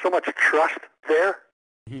 but there's so much trust there.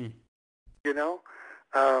 Mm-hmm.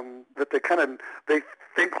 that they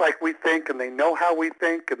think like we think, and they know how we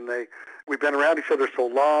think, and we've been around each other so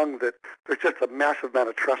long that there's just a massive amount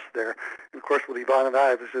of trust there. And of course, with Yvonne and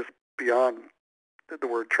I, this is beyond the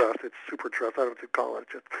word trust. It's super trust. I don't know what to call it.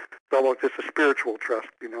 It's almost just a spiritual trust,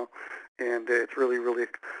 and it's really, really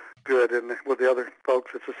good. And with the other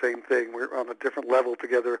folks, it's the same thing. We're on a different level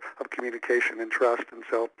together of communication and trust. And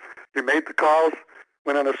so we made the calls,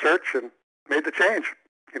 went on a search, and made the change.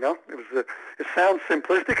 It sounds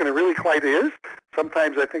simplistic, and it really quite is.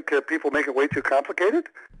 Sometimes I think people make it way too complicated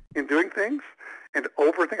in doing things and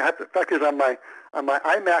overthink. The fact is, on my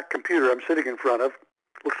iMac computer I'm sitting in front of,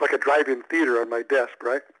 looks like a drive-in theater on my desk,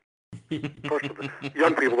 right? Of course, the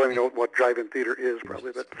young people don't even know what drive-in theater is,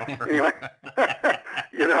 probably. But anyway,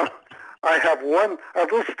 I have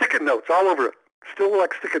little sticky notes all over it, still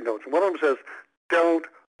like sticky notes, and one of them says, "Don't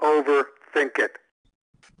overthink it."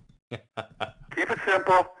 Keep it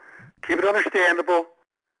simple. Keep it understandable.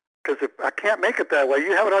 Because if I can't make it that way,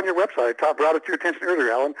 you have it on your website. I brought it to your attention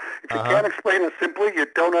earlier, Alan. If you can't explain it simply, you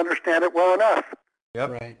don't understand it well enough. Yep.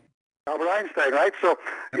 Right. Albert Einstein, right? So,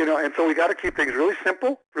 and so we got to keep things really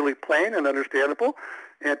simple, really plain and understandable,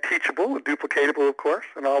 and teachable and duplicatable, of course,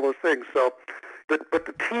 and all those things. So, but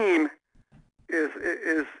the team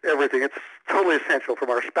is everything. It's totally essential, from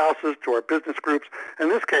our spouses to our business groups. In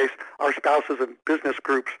this case, our spouses and business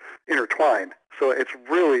groups intertwine. So it's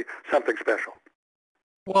really something special.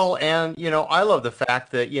 Well, and, I love the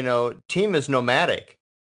fact that, team is nomadic.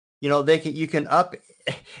 You can up,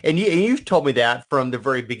 and you've told me that from the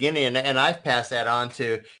very beginning, and I've passed that on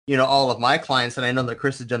to, all of my clients, and I know that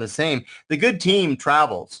Chris has done the same. The good team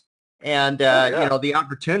travels. And, the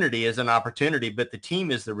opportunity is an opportunity, but the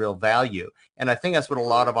team is the real value. And I think that's what a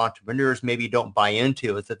lot of entrepreneurs maybe don't buy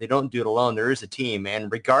into, is that they don't do it alone. There is a team.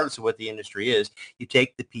 And regardless of what the industry is, you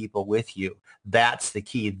take the people with you. That's the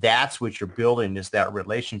key. That's what you're building, is that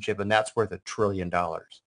relationship. And that's worth $1 trillion.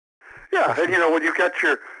 Yeah. And, when you've got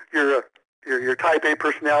your type A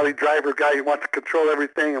personality driver guy who wants to control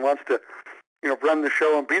everything and wants to, run the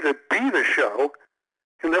show and be the show,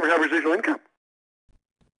 he'll never have residual income.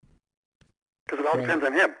 Because it all depends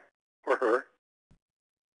on him or her.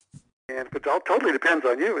 And if it all totally depends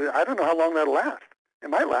on you, I don't know how long that'll last. It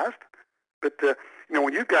might last. But,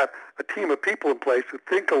 when you've got a team of people in place who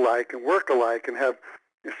think alike and work alike and have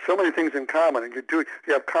so many things in common, and you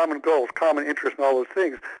have common goals, common interests, and all those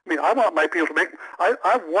things. I mean, I want my people to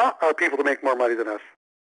I want our people to make more money than us.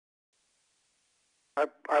 I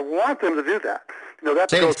want them to do that.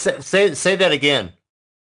 Say that again.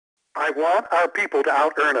 I want our people to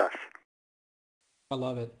out-earn us. I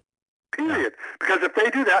love it. Period. Because if they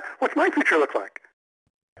do that, what's my future look like?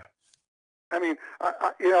 I mean,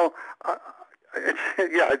 there's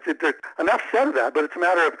enough said of that, but it's a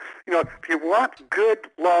matter of, if you want good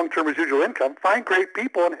long-term residual income, find great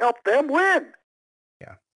people and help them win.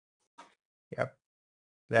 Yeah. Yep.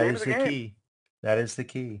 That is the key. That is the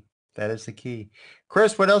key. That is the key.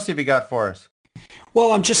 Chris, what else have you got for us?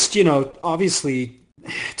 Well, I'm just, obviously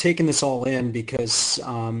taking this all in because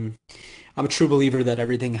I'm a true believer that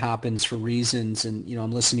everything happens for reasons, and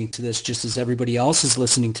I'm listening to this just as everybody else is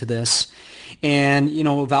listening to this, and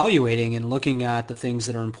evaluating and looking at the things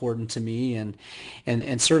that are important to me, and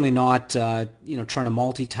certainly not trying to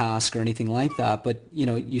multitask or anything like that, but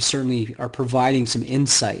you certainly are providing some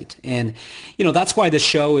insight, and that's why the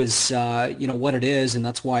show is what it is, and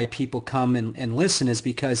that's why people come and listen, is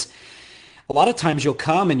because a lot of times you'll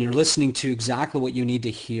come and you're listening to exactly what you need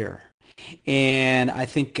to hear. And I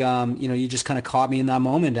think, you just kind of caught me in that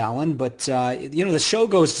moment, Alan. But, the show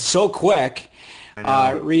goes so quick.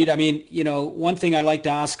 Reed, I mean, one thing I like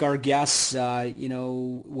to ask our guests,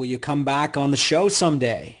 will you come back on the show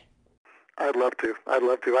someday? I'd love to. I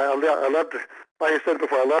love to. Like I said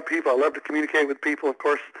before, I love people. I love to communicate with people. Of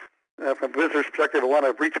course, from a business perspective, I want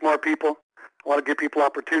to reach more people. I want to give people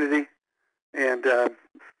opportunity. And,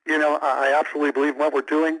 I absolutely believe in what we're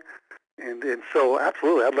doing. And so,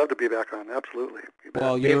 absolutely, I'd love to be back on. Absolutely.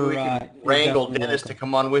 Well, maybe we can wrangle Dennis to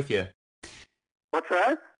come on with you. What's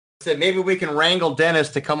that? I said maybe we can wrangle Dennis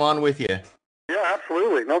to come on with you. Yeah,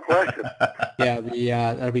 absolutely, no question.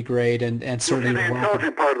 That'd be great, and certainly the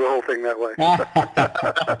intelligent part of the whole thing that way.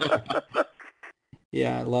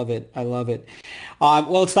 Yeah, I love it.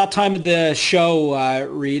 Well, it's that time of the show,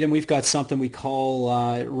 Reed, and we've got something we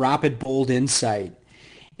call Rapid Bold Insight.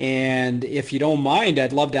 And if you don't mind,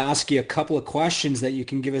 I'd love to ask you a couple of questions that you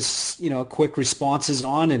can give us, quick responses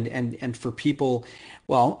on, and for people,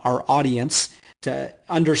 our audience, to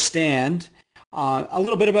understand a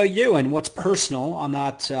little bit about you and what's personal on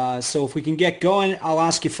that. So if we can get going, I'll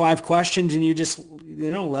ask you 5 questions, and you just,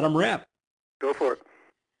 let them rip. Go for it.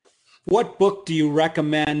 What book do you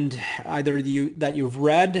recommend, either that you've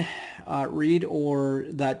read, or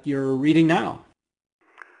that you're reading now?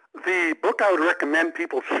 The book I would recommend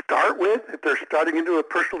people start with if they're starting into a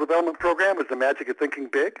personal development program is The Magic of Thinking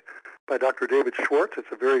Big by Dr. David Schwartz. It's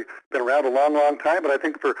been around a long, long time, but I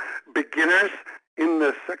think for beginners in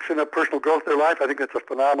the section of personal growth of their life, I think that's a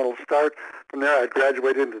phenomenal start. From there, I'd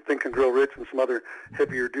graduate into Think and Grow Rich and some other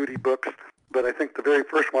heavier duty books. But I think the very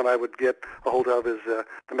first one I would get a hold of is The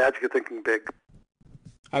Magic of Thinking Big.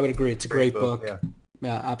 I would agree. It's a great book.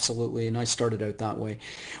 Yeah, absolutely. And I started out that way.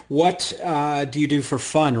 What do you do for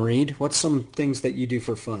fun, Reed? What's some things that you do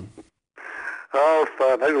for fun? Oh,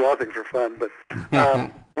 fun. I do a lot of things for fun. But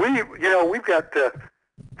we've got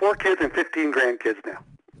 4 kids and 15 grandkids now.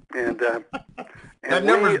 And that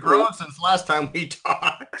number's grown since last time we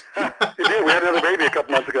talked. It did. We had another baby a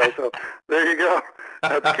couple months ago, so there you go.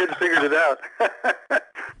 The kids figured it out.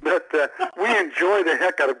 But we enjoy the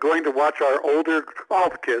heck out of going to watch all the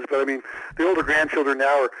kids, but I mean, the older grandchildren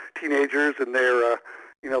now are teenagers, and they're,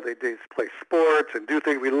 they play sports and do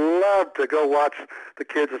things. We love to go watch the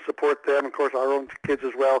kids and support them, of course, our own kids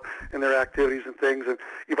as well, in their activities and things. And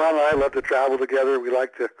Yvonne and I love to travel together. We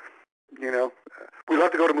like to, we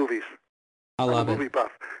love to go to movies. I love it. I'm a movie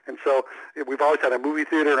buff. And so we've always had a movie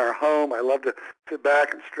theater in our home. I love to sit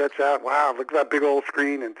back and stretch out. Wow, look at that big old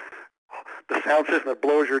screen and the sound system that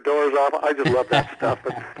blows your doors off. I just love that stuff.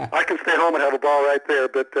 But I can stay home and have a ball right there.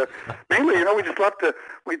 But mainly, we just love to,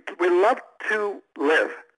 we love to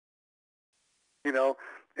live, and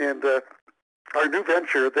our new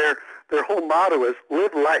venture, their whole motto is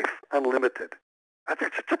live life unlimited. I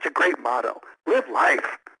think it's such a great motto. Live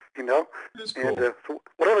life. Cool. And so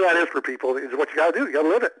whatever that is for people is what you got to do. You got to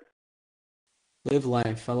live it. Live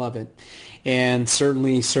life. I love it. And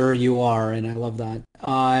certainly, sir, you are, and I love that.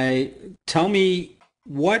 Tell me,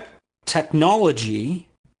 what technology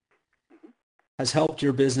has helped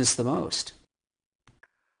your business the most?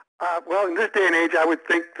 Well, in this day and age, I would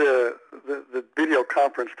think the video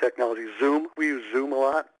conference technology, Zoom. We use Zoom a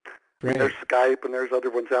lot. Right. There's Skype and there's other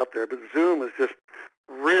ones out there, but Zoom has just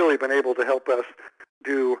really been able to help us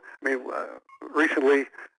do. Recently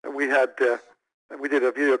we did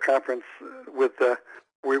a video conference with.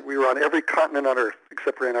 We were on every continent on Earth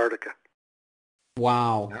except for Antarctica.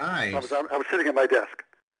 Wow! Nice. I was sitting at my desk,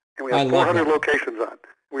 and we had 400 locations on.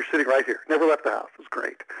 We were sitting right here. Never left the house. It was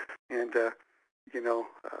great. And so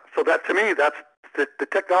that to me, that's the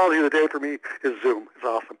technology of the day for me is Zoom. It's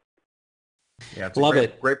awesome. Yeah, it's love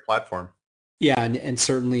it. Great platform. Yeah, and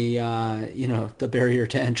certainly, the barrier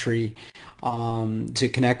to entry to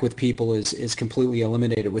connect with people is completely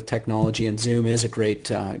eliminated with technology, and Zoom is a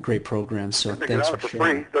great program. So thanks for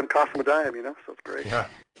sharing. Free. Doesn't cost them a dime, so it's great. Yeah.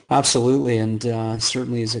 Absolutely, and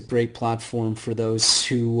certainly is a great platform for those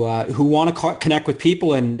who want to connect with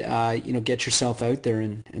people and get yourself out there,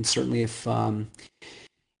 and certainly if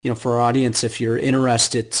for our audience, if you're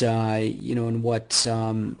interested, in what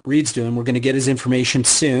Reed's doing, we're going to get his information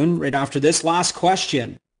soon. Right after this last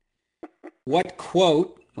question, what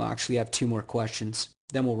quote? Well, actually, I have 2 more questions.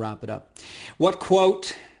 Then we'll wrap it up. What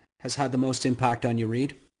quote has had the most impact on you,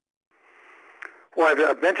 Reed? Well,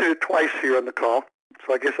 I've mentioned it twice here on the call,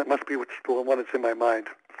 so I guess it must be the one that's in my mind.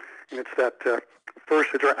 And it's that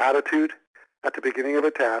first is our attitude at the beginning of a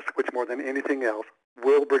task, which more than anything else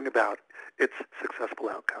will bring about its successful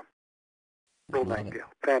outcome. Earl Nightingale.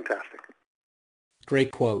 Fantastic.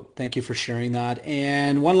 Great quote. Thank you for sharing that.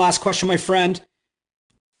 And one last question, my friend.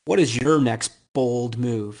 What is your next bold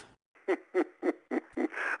move? We're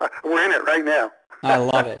in it right now. I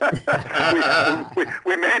love it.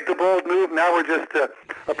 we made the bold move. Now we're just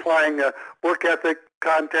applying work ethic,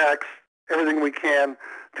 contacts, everything we can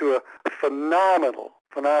to a phenomenal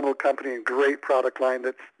company and great product line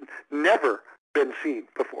that's never been seen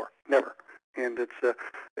before. Never. And it's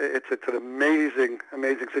an amazing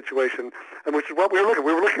situation, and which is what we were looking.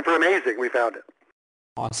 We were looking for amazing. We found it.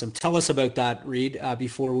 Awesome. Tell us about that, Reed,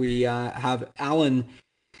 before we have Alan,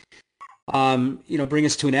 bring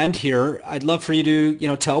us to an end here. I'd love for you to,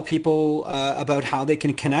 tell people about how they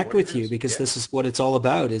can connect with you, because this is what it's all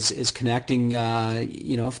about, is connecting,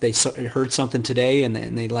 if they heard something today and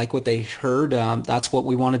they like what they heard, that's what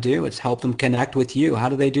we want to do. It's help them connect with you. How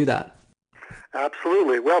do they do that?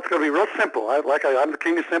 Absolutely. Well, it's going to be real simple. I'm the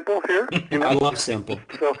king of simple here. I love simple.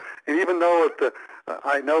 So, and even though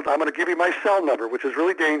I know I'm going to give you my cell number, which is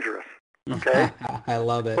really dangerous. Okay. I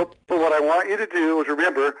love it. But what I want you to do is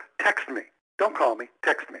remember, text me. Don't call me.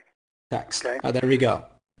 Text me. Text. Okay. Oh, there we go.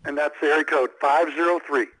 And that's the area code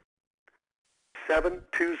 503-720-1101.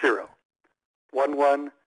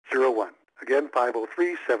 Again,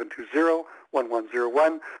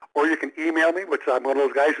 503-720-1101. Or you can email me, which I'm one of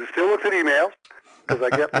those guys who still looks at emails, because I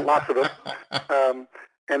get lots of them.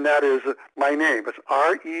 And that is my name. It's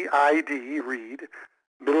R-E-I-D, Reid,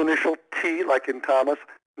 middle initial T, like in Thomas,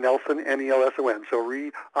 Nelson, N-E-L-S-O-N. So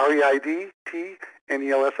Reid, R-E-I-D-T,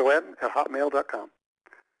 N-E-L-S-O-N, at hotmail.com.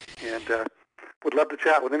 And would love to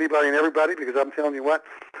chat with anybody and everybody, because I'm telling you what,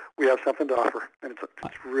 we have something to offer, and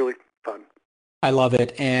it's really fun. I love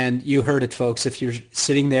it. And you heard it, folks. If you're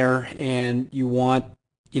sitting there and you want,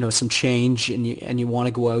 some change, and you want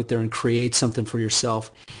to go out there and create something for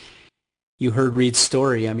yourself, you heard Reid's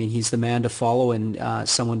story. I mean, he's the man to follow, and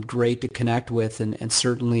someone great to connect with, and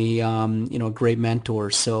certainly, a great mentor.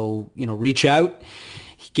 So, reach out.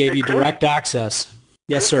 He gave you direct access.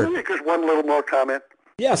 Yes, sir. Can I make just one little more comment?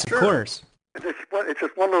 Yes, of course. It's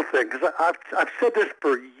just one little thing, because I've said this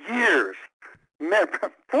for years,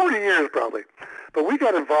 40 years probably, but we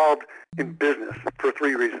got involved in business for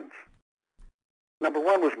 3 reasons. Number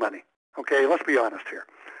 1 was money. Okay, let's be honest here.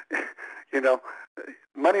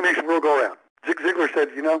 Money makes the world go around. Zig Ziglar said,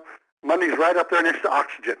 money's right up there next to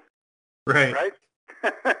oxygen. Right. Right?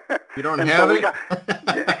 You don't have it?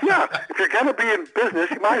 Yeah. If you're going to be in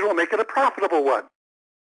business, you might as well make it a profitable one.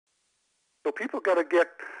 So people got to get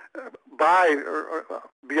by or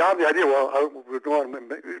beyond the idea, we're going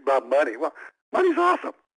about money. Well, money's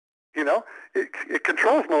awesome. It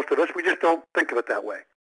controls most of us. We just don't think of it that way.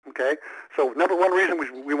 Okay? So number 1 reason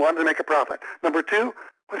we wanted to make a profit. Number 2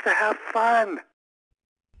 was to have fun.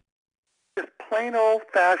 Just plain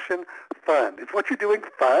old-fashioned fun. Is what you're doing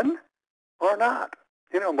fun or not?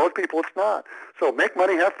 Most people it's not. So make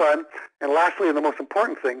money, have fun. And lastly, and the most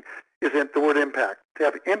important thing, is the word impact. To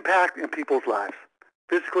have impact in people's lives,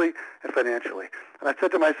 physically and financially. And I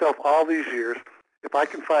said to myself all these years, if I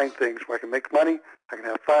can find things where I can make money, I can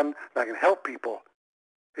have fun, and I can help people,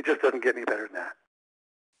 it just doesn't get any better than that.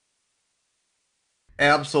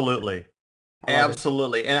 Absolutely.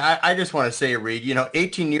 Absolutely. And I just want to say, Reid,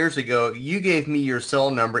 18 years ago, you gave me your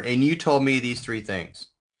cell number and you told me these 3 things.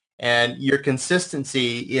 And your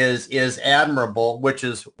consistency is admirable, which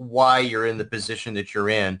is why you're in the position that you're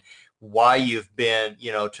in, why you've been,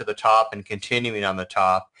 to the top and continuing on the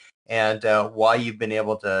top, and why you've been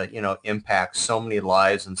able to, impact so many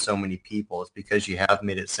lives and so many people. It's because you have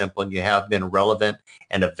made it simple and you have been relevant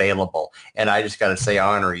and available. And I just got to say,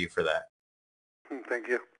 I honor you for that. Thank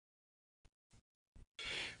you.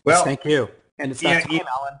 Well, yes, thank you. And it's that time,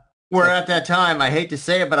 Alan. We're at that time. I hate to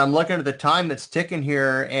say it, but I'm looking at the time that's ticking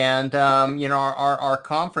here, and our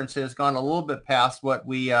conference has gone a little bit past what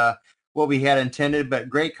we had intended. But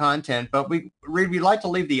great content. But we'd like to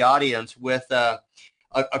leave the audience with a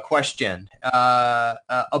question,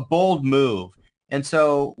 a bold move. And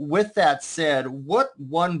so, with that said, what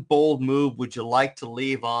one bold move would you like to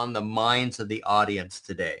leave on the minds of the audience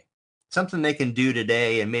today? Something they can do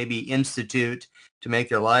today and maybe institute to make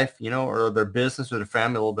their life, or their business or their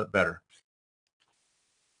family a little bit better.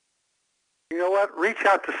 You know what? Reach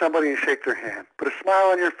out to somebody and shake their hand. Put a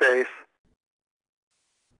smile on your face.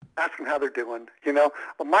 Ask them how they're doing.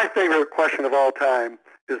 My favorite question of all time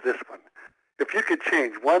is this one. If you could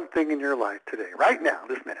change one thing in your life today, right now,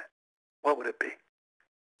 this minute, what would it be?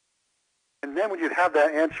 And then when you have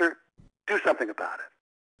that answer, do something about it.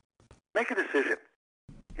 Make a decision.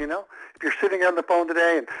 If you're sitting on the phone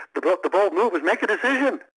today and the bold move is make a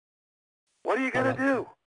decision. What are you going to do?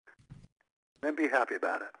 Then be happy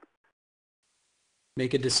about it.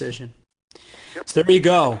 Make a decision. Yep. So there you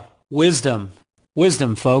go. Wisdom,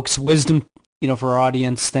 folks. Wisdom, for our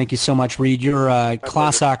audience. Thank you so much, Reid. You're a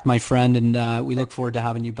class act, my friend, and we look forward to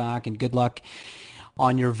having you back, and good luck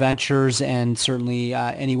on your ventures, and certainly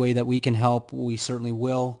any way that we can help, we certainly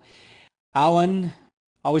will. Alan,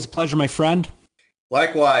 always a pleasure, my friend.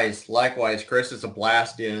 Likewise, Chris. It's a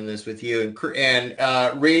blast doing this with you. And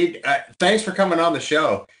Reid, thanks for coming on the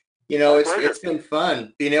show. It's been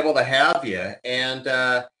fun being able to have you, and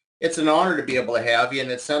it's an honor to be able to have you. And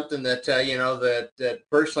it's something that that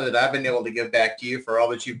personally that I've been able to give back to you for all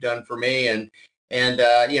that you've done for me. And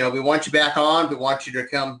we want you back on. We want you to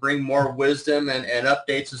come bring more wisdom and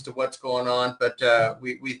updates as to what's going on. But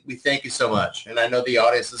we thank you so much, and I know the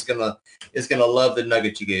audience is gonna love the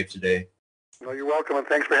nugget you gave today. Well, you're welcome, and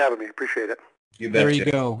thanks for having me. Appreciate it. You betcha. There you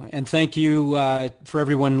go. And thank you for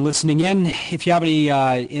everyone listening in. If you have any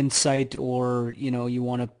insight, or you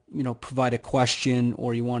want to provide a question,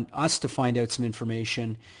 or you want us to find out some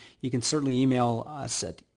information, you can certainly email us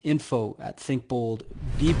at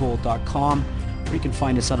info@thinkboldbebold.com, or you can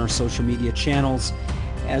find us on our social media channels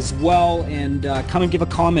as well. And come and give a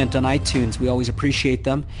comment on iTunes. We always appreciate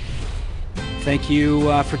them. Thank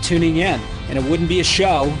you for tuning in. And it wouldn't be a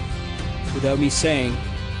show without me saying,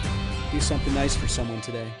 do something nice for someone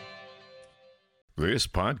today. This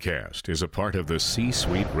podcast is a part of the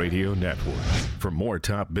C-Suite Radio Network. For more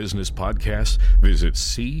top business podcasts, visit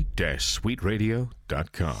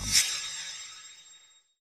c-suiteradio.com.